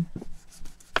missed one.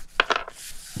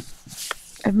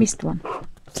 I've missed one.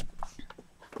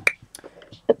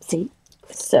 Oopsie.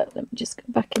 So let me just go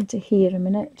back into here a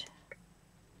minute.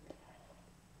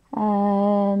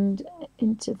 And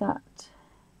into that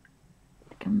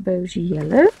Cambodia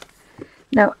yellow.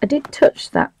 Now I did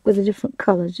touch that with a different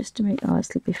colour just to make, oh,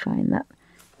 this will be fine, that.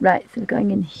 Right, so we're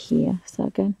going in here. So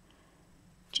again,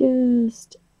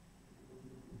 just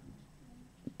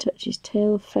touch his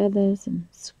tail feathers and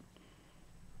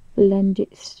blend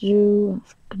it through.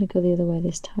 I'm going to go the other way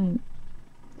this time.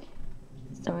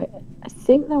 Sorry, I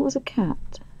think that was a cat.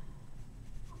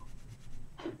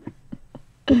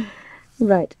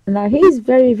 Right, now he's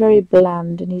very, very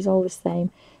bland and he's all the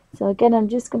same. So again, I'm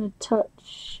just going to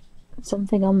touch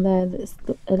something on there that's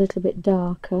a little bit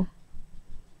darker.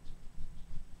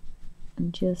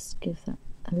 And just give that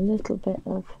a little bit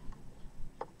of,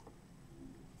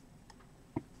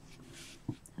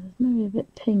 maybe a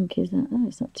bit pink, isn't it? Oh,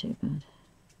 it's not too bad.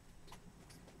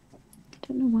 I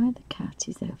don't know why the cat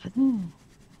is over there.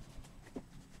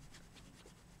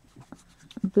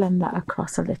 Blend that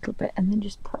across a little bit and then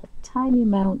just put a tiny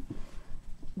amount on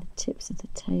the tips of the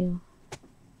tail.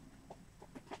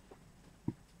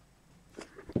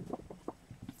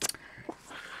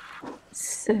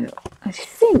 So I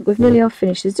think we've nearly all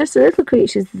finished. There's just a little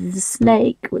creature, there's a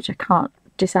snake, which I can't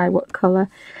decide what colour,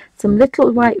 some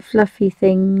little white fluffy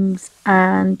things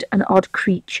and an odd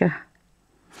creature.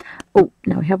 Oh,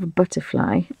 now we have a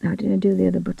butterfly. Now did I do the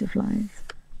other butterflies?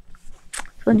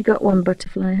 I've only got one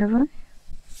butterfly, have I?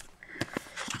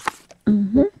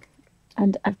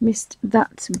 And I've missed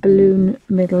that balloon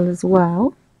middle as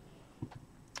well.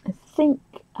 I think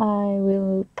I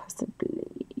will possibly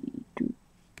do,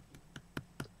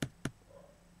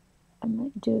 I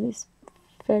might do this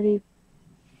very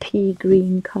pea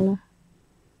green colour.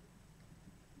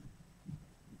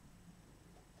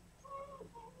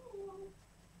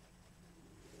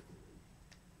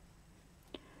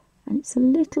 And it's a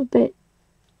little bit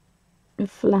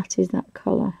flat, is that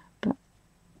colour, but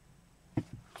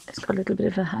it's got a little bit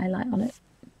of a highlight on it.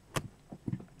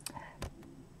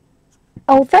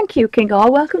 Oh, thank you, King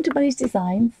R. Welcome to Bunny's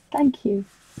Designs. Thank you.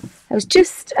 I was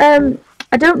just, I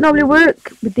don't normally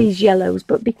work with these yellows,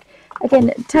 but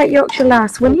again, take Yorkshire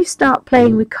Lass, when you start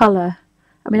playing with colour,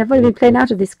 I mean, I've only been playing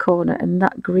out of this corner and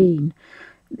that green,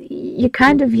 you're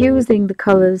kind of using the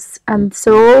colours, and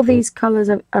so all these colours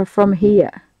are from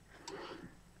here.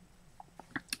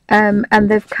 And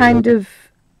they've kind of,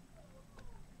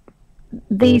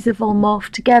 these have all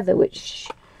morphed together, which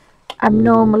I'm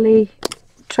normally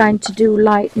trying to do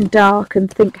light and dark and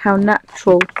think how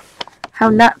natural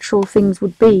things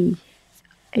would be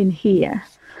in here.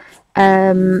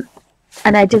 And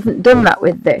I haven't done that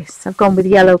with this. I've gone with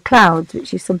yellow clouds,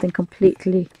 which is something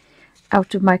completely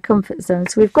out of my comfort zone.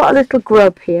 So we've got a little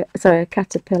grub here, sorry, a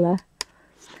caterpillar.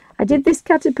 I did this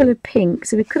caterpillar pink,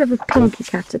 so we could have a pinky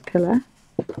caterpillar.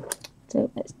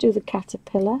 So let's do the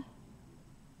caterpillar.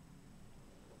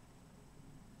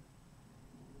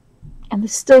 And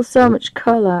there's still so much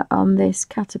colour on this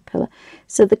caterpillar.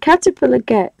 So the caterpillar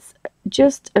gets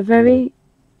just a very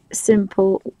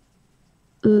simple,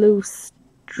 loose,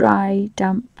 dry,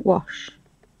 damp wash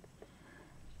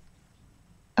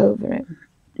over him.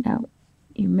 Now,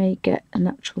 you may get a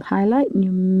natural highlight and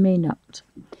you may not.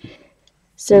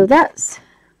 So that's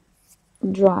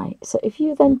dry. So if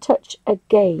you then touch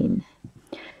again,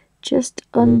 just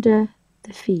under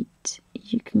the feet,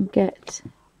 you can get,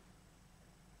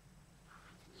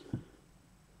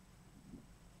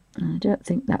 I don't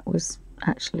think that was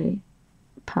actually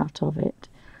part of it,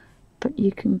 but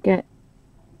you can get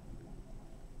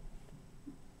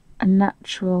a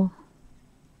natural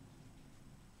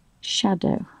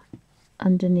shadow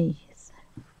underneath.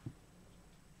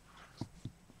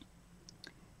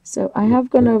 So I have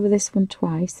gone over this one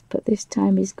twice, but this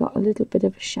time he's got a little bit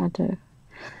of a shadow.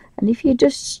 And if you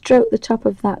just stroke the top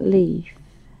of that leaf,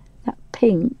 that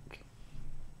pink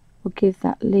will give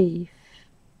that leaf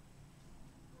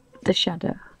the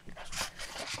shadow.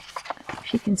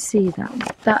 If you can see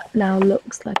that, that now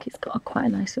looks like it's got quite a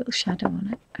nice little shadow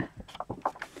on it.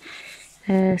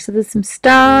 So there's some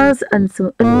stars and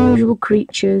some unusual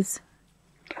creatures,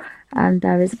 and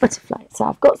there is a butterfly. So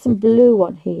I've got some blue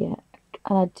on here,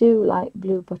 and I do like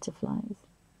blue butterflies,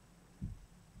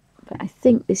 but I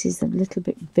think this is a little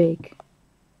bit big,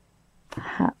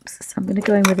 perhaps. So I'm going to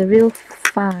go in with a real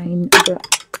fine drop.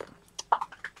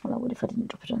 Well, I would if I didn't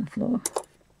drop it on the floor.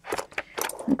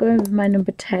 I'm going with my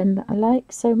number 10 that I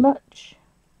like so much.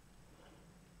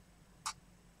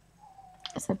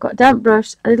 So I've got a damp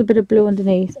brush, a little bit of blue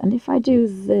underneath, and if I do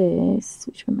this,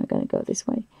 which one am I going to go this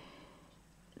way?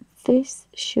 This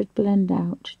should blend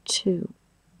out to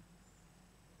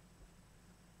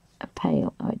a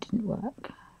pale. Oh, it didn't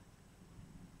work.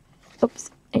 Oops,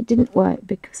 it didn't work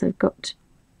because I've got,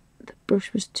 the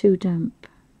brush was too damp.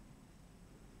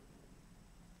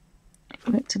 It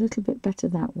worked a little bit better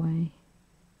that way.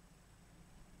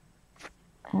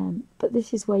 But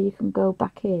this is where you can go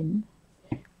back in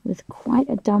with quite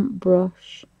a damp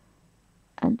brush,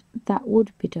 and that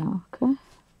would be darker,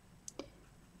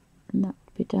 and that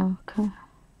would be darker.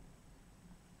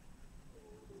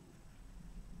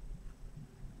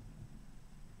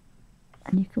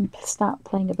 And you can start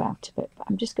playing about a bit, but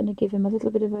I'm just going to give him a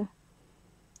little bit of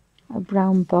a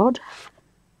brown bod.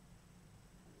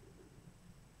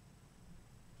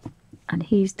 And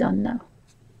he's done now.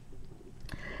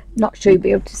 Not sure you'll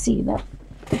be able to see that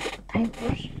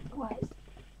paintbrush.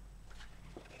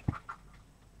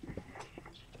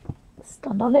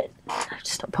 Stand on it. I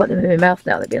just stop putting them in my mouth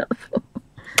now, they've been on the floor.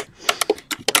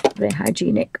 Very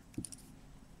hygienic.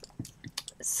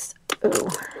 So,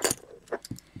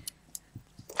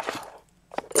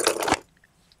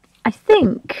 I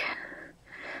think,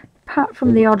 apart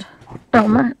from the odd,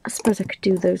 oh, I suppose I could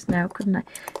do those now, couldn't I?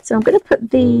 So I'm going to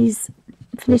put these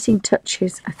finishing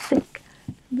touches, I think.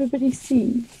 Everybody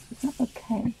sees, is that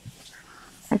okay?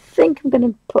 I think I'm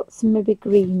going to put some maybe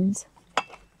greens.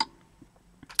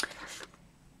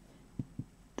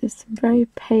 There's some very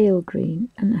pale green,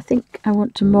 and I think I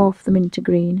want to morph them into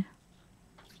green.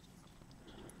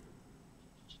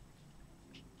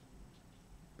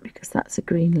 Because that's a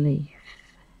green leaf.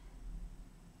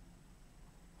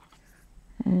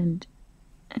 And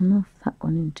I morph that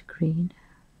one into green.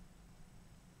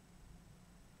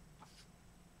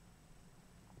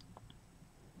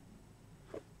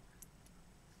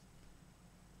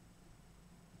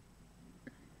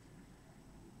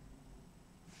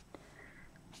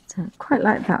 So I quite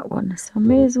like that one, so I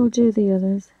may as well do the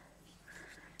others.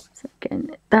 So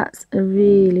again, that's a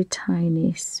really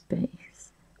tiny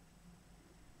space.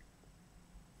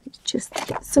 It's just,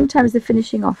 sometimes the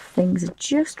finishing off things are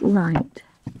just right.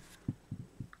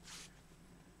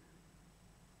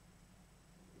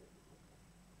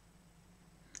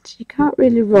 So you can't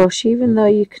really rush, even though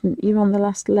you're on the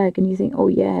last leg and you think, oh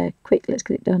yeah, quick, let's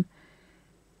get it done.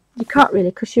 You can't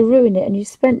really, because you ruin it, and you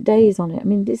spent days on it. I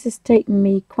mean, this has taken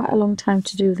me quite a long time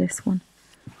to do this one.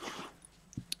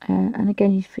 And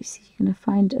again, you see, you're going to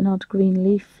find an odd green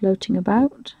leaf floating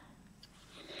about,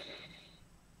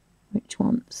 which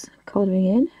wants colouring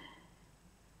in.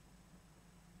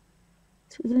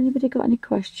 So has anybody got any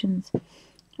questions?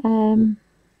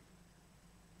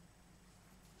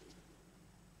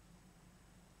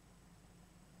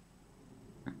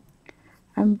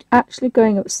 I'm actually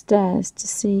going upstairs to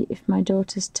see if my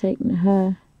daughter's taken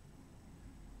her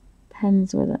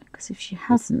pens with her, because if she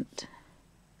hasn't,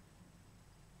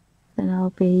 then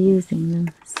I'll be using them.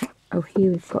 So, oh,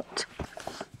 here we've got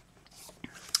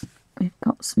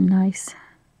some nice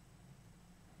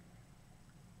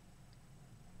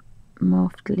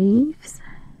morphed leaves.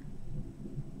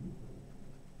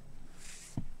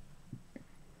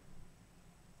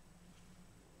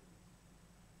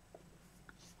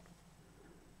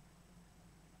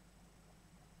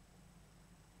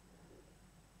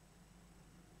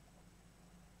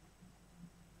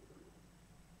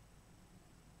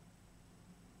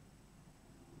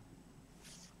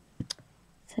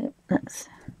 So that's,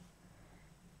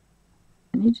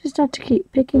 and you just have to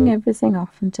keep picking everything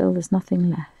off until there's nothing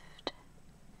left.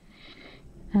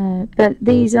 But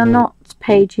these are not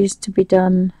pages to be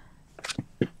done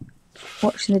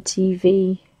watching the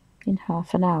TV in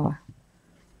half an hour.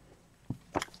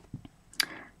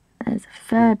 There's a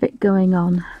fair bit going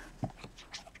on.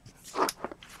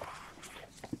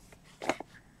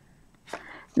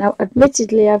 Now,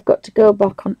 admittedly, I've got to go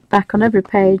back on every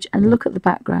page and look at the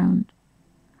background.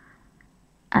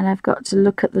 And I've got to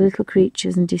look at the little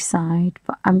creatures and decide.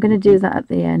 But I'm going to do that at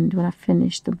the end when I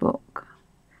finish the book.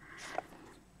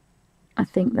 I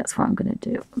think that's what I'm going to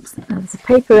do. Oops. Now, there's a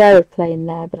paper aeroplane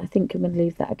there, but I think I'm going to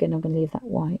leave that again. I'm going to leave that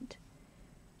white.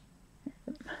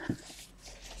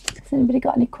 Has anybody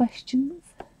got any questions?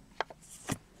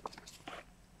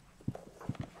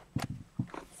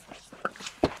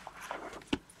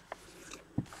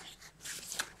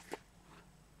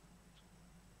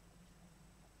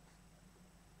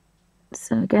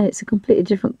 So again, it's a completely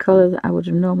different colour that I would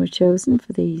have normally chosen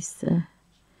for these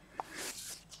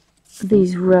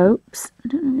ropes. I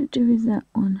don't know what to do with that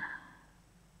one.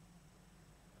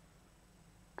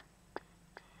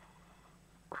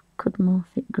 Could morph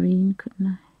it green, couldn't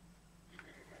I?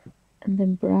 And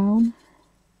then brown.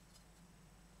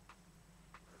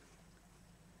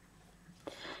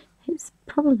 It's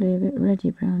probably a bit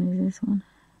reddy brown, is this one?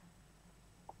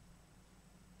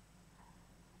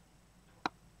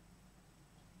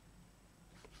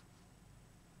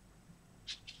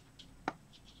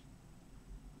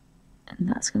 And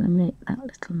that's going to make that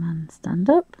little man stand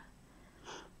up.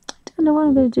 I don't know what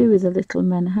I'm going to do with the little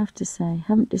men, I have to say. I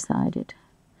haven't decided.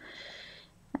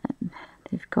 And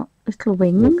they've got little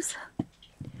wings.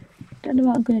 Don't know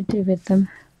what I'm going to do with them.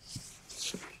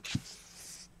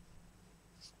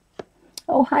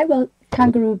 Oh, hi, well,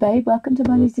 Kangaroo Babe. Welcome to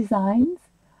Money's Designs.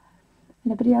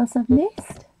 Anybody else I've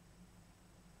missed?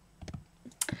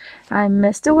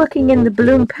 I'm still working in the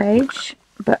balloon page,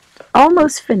 but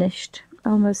almost finished.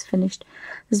 Almost finished.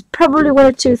 There's probably one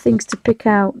or two things to pick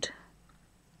out.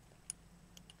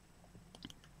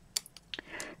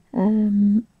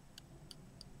 There's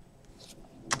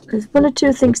one or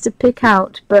two things to pick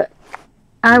out, but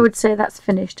I would say that's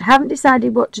finished. I haven't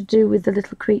decided what to do with the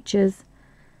little creatures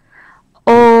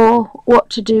or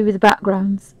what to do with the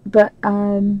backgrounds, but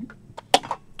I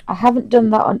haven't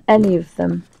done that on any of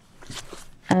them.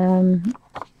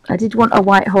 I did want a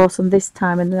white horse on this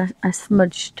time, and then I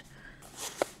smudged.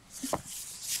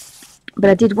 But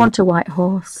I did want a white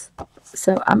horse,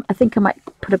 so I think I might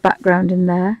put a background in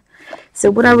there.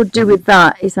 So what I would do with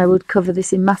that is I would cover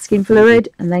this in masking fluid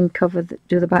and then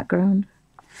do the background.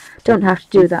 Don't have to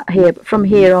do that here, but from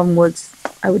here onwards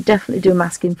I would definitely do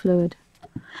masking fluid,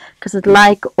 because I'd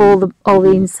like all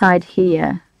the inside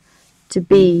here to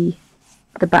be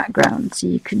the background, so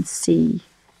you can see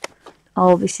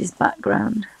all this is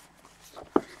background.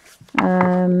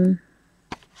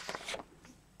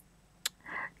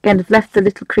 Again, I've left the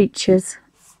little creatures,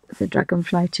 the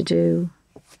dragonfly to do.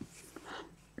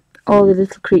 All the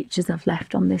little creatures I've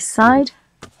left on this side.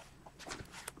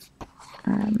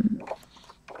 And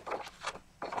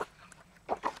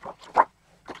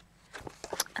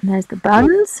there's the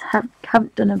buns.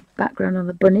 Haven't done a background on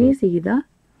the bunnies either.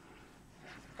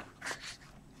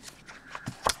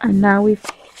 And now we've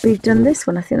done this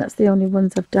one. I think that's the only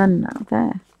ones I've done now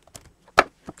there.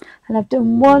 And I've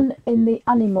done one in the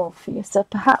Animorphia, so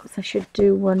perhaps I should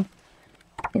do one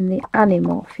in the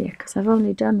Animorphia, because I've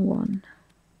only done one.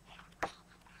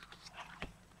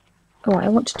 Oh, I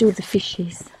want to do the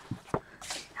fishes.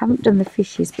 Haven't done the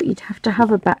fishes, but you'd have to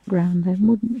have a background then,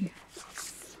 wouldn't you?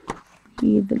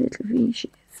 Leave the little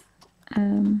fishes.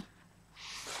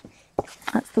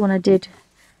 That's the one I did.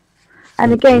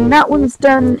 And again, that one's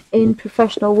done in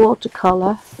professional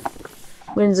watercolour,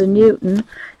 Windsor and Newton,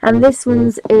 and this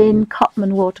one's in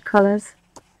Cotman watercolours.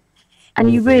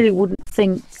 And you really wouldn't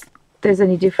think there's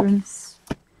any difference.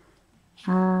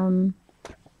 And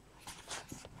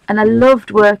I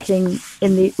loved working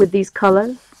with these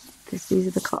colours. These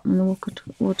are the cotton and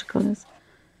the watercolours.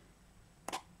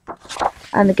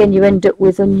 And again, you end up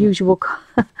with unusual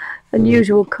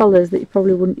colours that you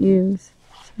probably wouldn't use.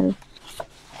 So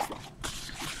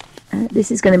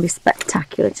this is going to be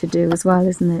spectacular to do as well,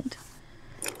 isn't it?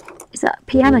 Is that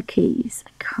piano keys?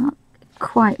 I can't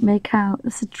quite make out.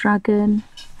 That's a dragon,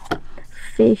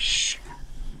 fish.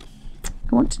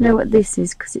 I want to know what this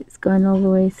is because it's going all the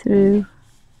way through.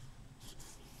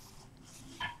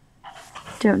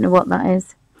 Don't know what that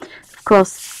is. Of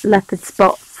course, leopard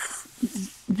spots,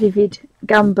 vivid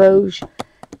gamboge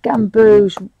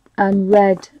and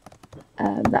red.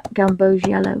 That gamboge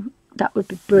yellow. That would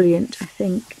be brilliant, I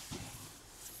think.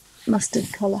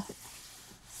 Mustard colour.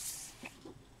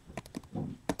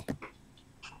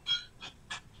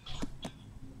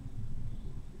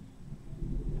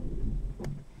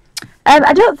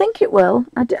 I don't think it will.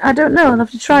 I don't know. I'll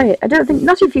have to try it. I don't think.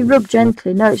 Not if you rub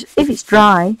gently. No, if it's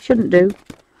dry, shouldn't do.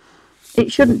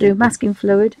 It shouldn't do. Masking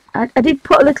fluid. I did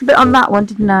put a little bit on that one,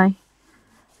 didn't I?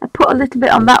 I put a little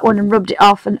bit on that one and rubbed it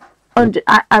off, and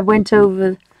I went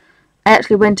over. I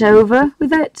actually went over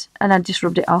with it, and I just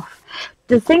rubbed it off.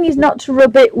 The thing is not to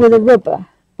rub it with a rubber.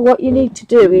 What you need to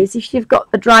do is, if you've got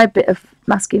a dry bit of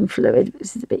masking fluid,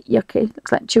 this is a bit yucky,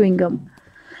 looks like chewing gum.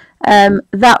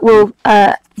 That will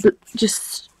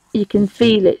just, you can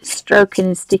feel it stroking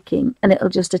and sticking, and it'll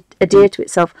just adhere to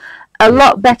itself a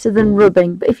lot better than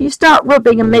rubbing. But if you start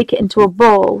rubbing and make it into a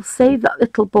ball, save that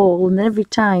little ball, and then every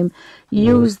time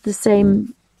use the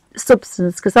same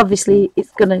substance, because obviously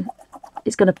it's gonna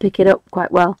pick it up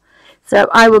quite well. So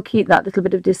I will keep that little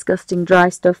bit of disgusting dry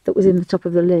stuff that was in the top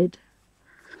of the lid.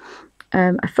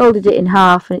 I folded it in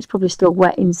half, and it's probably still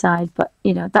wet inside, but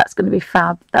you know, that's going to be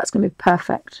fab. That's going to be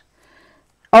perfect.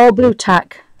 All blue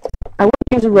tack. I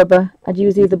wouldn't use a rubber. I'd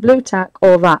use either blue tack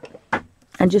or that,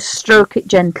 and just stroke it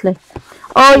gently,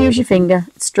 or use your finger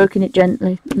stroking it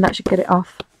gently, and that should get it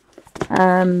off.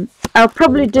 I'll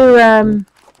probably do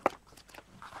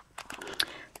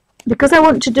because I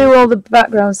want to do all the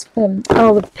backgrounds,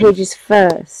 all the pages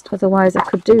first. Otherwise, I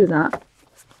could do that.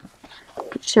 I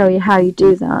could show you how you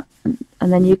do that,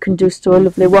 and then you can just do a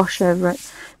lovely wash over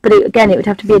it. But again, it would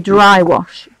have to be a dry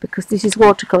wash, because this is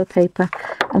watercolour paper,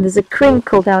 and there's a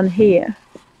crinkle down here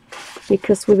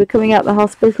because we were coming out the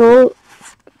hospital,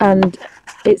 and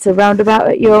it's a roundabout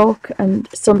at York, and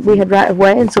we had right of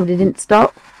way, and somebody didn't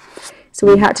stop, so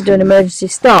we had to do an emergency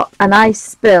stop, and I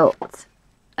spilt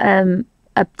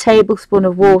a tablespoon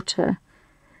of water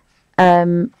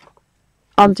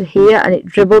onto here, and it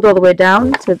dribbled all the way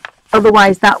down. So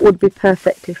otherwise that would be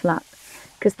perfectly flat,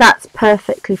 because that's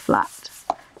perfectly flat.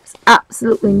 There's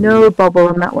absolutely no bobble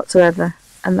on that whatsoever,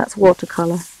 and that's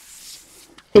watercolour.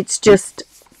 It's just,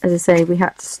 as I say, we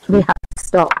had to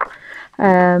stop,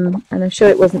 and I'm sure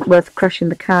it wasn't worth crashing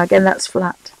the car. Again, that's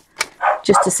flat,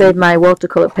 just to save my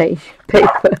watercolour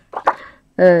paper,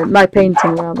 my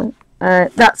painting rather.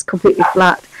 That's completely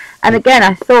flat, and again,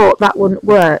 I thought that wouldn't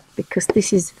work because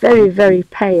this is very, very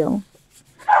pale.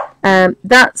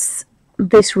 That's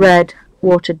this red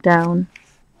watered down.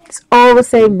 It's all the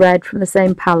same red from the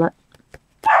same palette.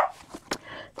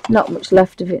 Not much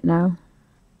left of it now.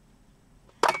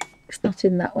 It's not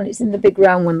in that one. It's in the big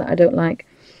round one that I don't like.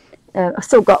 I've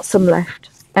still got some left,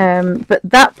 but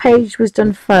that page was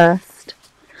done first,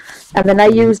 and then I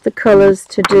used the colours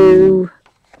to do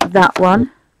that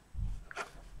one.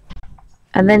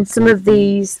 And then some of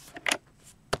these,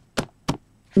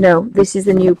 no, this is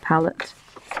a new palette.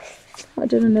 I've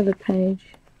done another page.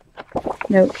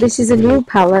 No, this is a new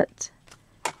palette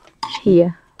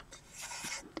here.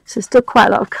 So still quite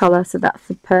a lot of colour. So that's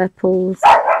the purples,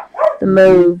 the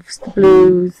mauves, the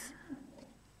blues,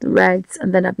 the reds.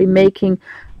 And then I've been making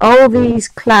all these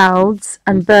clouds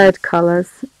and bird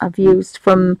colours I've used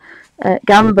from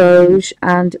gamboge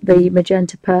and the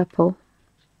magenta purple.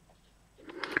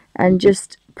 And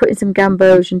just putting some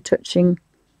gamboge and touching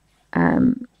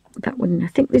that one. I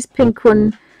think this pink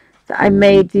one that I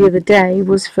made the other day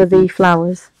was for the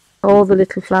flowers. All the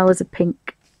little flowers are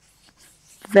pink,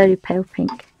 very pale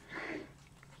pink.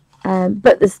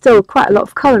 But there's still quite a lot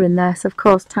of colour in there. So of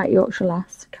course, tight Yorkshire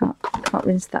lass, can't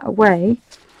rinse that away.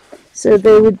 So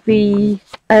there would be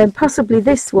possibly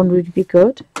this one would be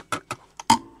good.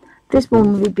 This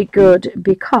one would be good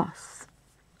because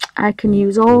I can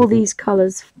use all these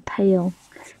colours pale,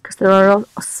 because there are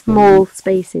small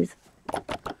spaces.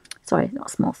 Sorry, not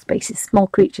small spaces, small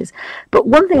creatures. But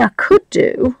one thing I could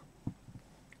do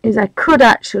is I could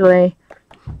actually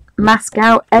mask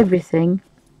out everything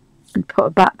and put a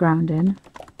background in.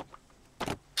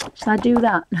 Shall I do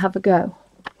that and have a go?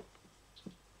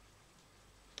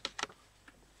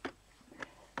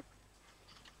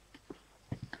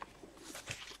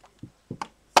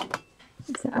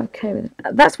 okay with it.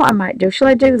 That's what I might do. Shall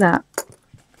I do that?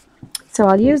 So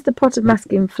I'll use the pot of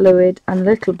masking fluid and a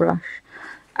little brush,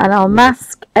 and I'll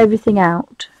mask everything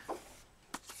out,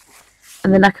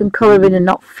 and then I can colour in and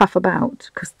not faff about,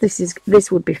 because this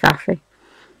would be faffy.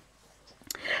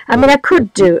 I mean, I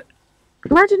could do it.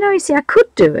 Well, I don't know. You see, I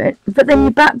could do it, but then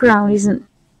your background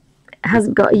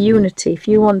hasn't got a unity. If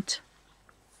you want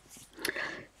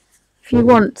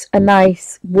a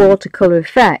nice watercolour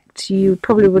effect, you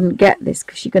probably wouldn't get this,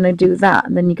 because you're going to do that,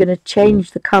 and then you're going to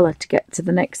change the colour to get to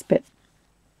the next bit.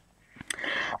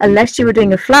 Unless you were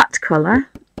doing a flat colour.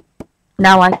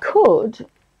 Now I could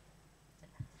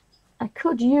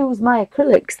use my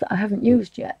acrylics that I haven't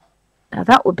used yet. Now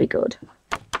that would be good.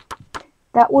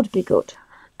 That would be good.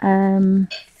 And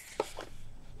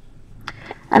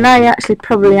I actually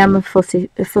probably am a fussy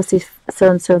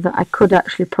so-and-so that I could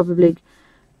actually probably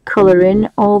colour in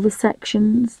all the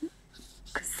sections,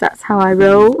 because that's how I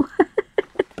roll.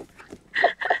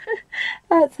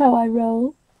 That's how I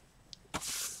roll.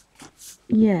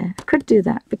 Yeah, I could do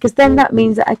that, because then that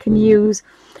means that I can use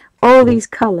all these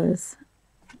colours.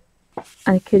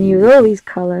 I can use all these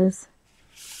colours,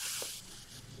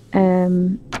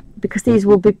 because these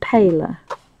will be paler.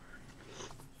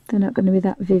 They're not going to be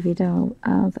that vivid, are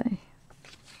they?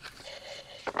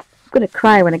 I'm going to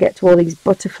cry when I get to all these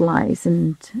butterflies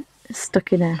and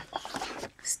stuck in a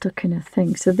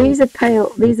thing. So these are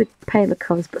pale. These are paler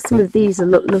colours, but some of these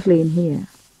look lovely in here.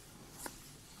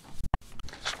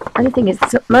 The only thing is,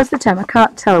 most of the time I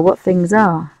can't tell what things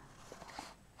are,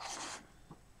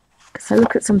 because I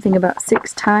look at something about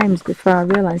 6 times before I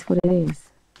realise what it is.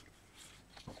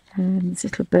 There's a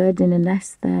little bird in a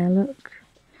nest there, look.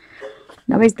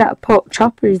 Now, is that a pork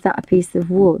chop, or is that a piece of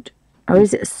wood? Or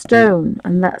is it a stone,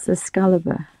 and that's a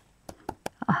Excalibur?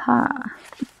 Aha!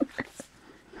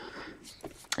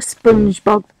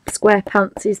 SpongeBob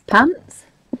SquarePants' pants.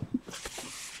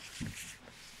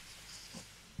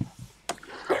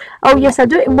 Oh yes, I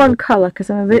do it in one colour because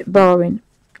I'm a bit boring,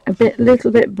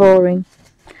 little bit boring.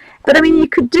 But I mean, you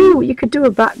could do a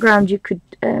background. You could.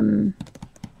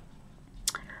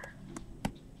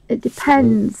 It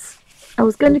depends. I'm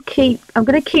going to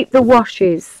keep the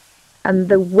washes and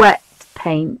the wet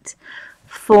paint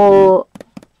for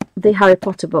the Harry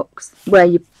Potter books, where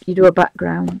you do a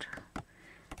background.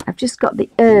 I've just got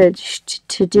the urge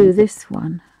to do this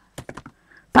one,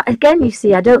 but again, you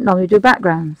see, I don't normally do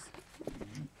backgrounds.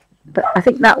 But I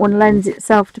think that one lends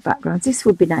itself to backgrounds. This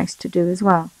would be nice to do as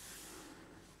well.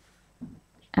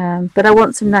 But I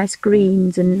want some nice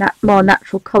greens and more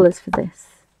natural colours for this.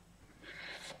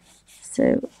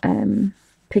 So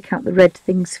pick out the red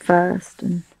things first.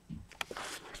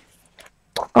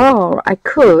 Or I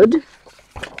could,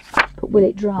 but will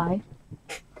it dry?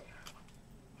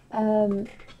 I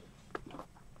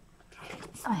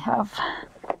have...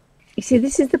 You see,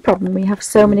 this is the problem. We have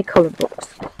so many colour books.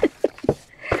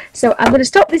 So I'm going to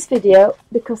stop this video,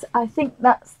 because I think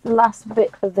that's the last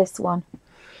bit of this one.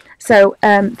 So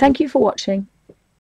thank you for watching.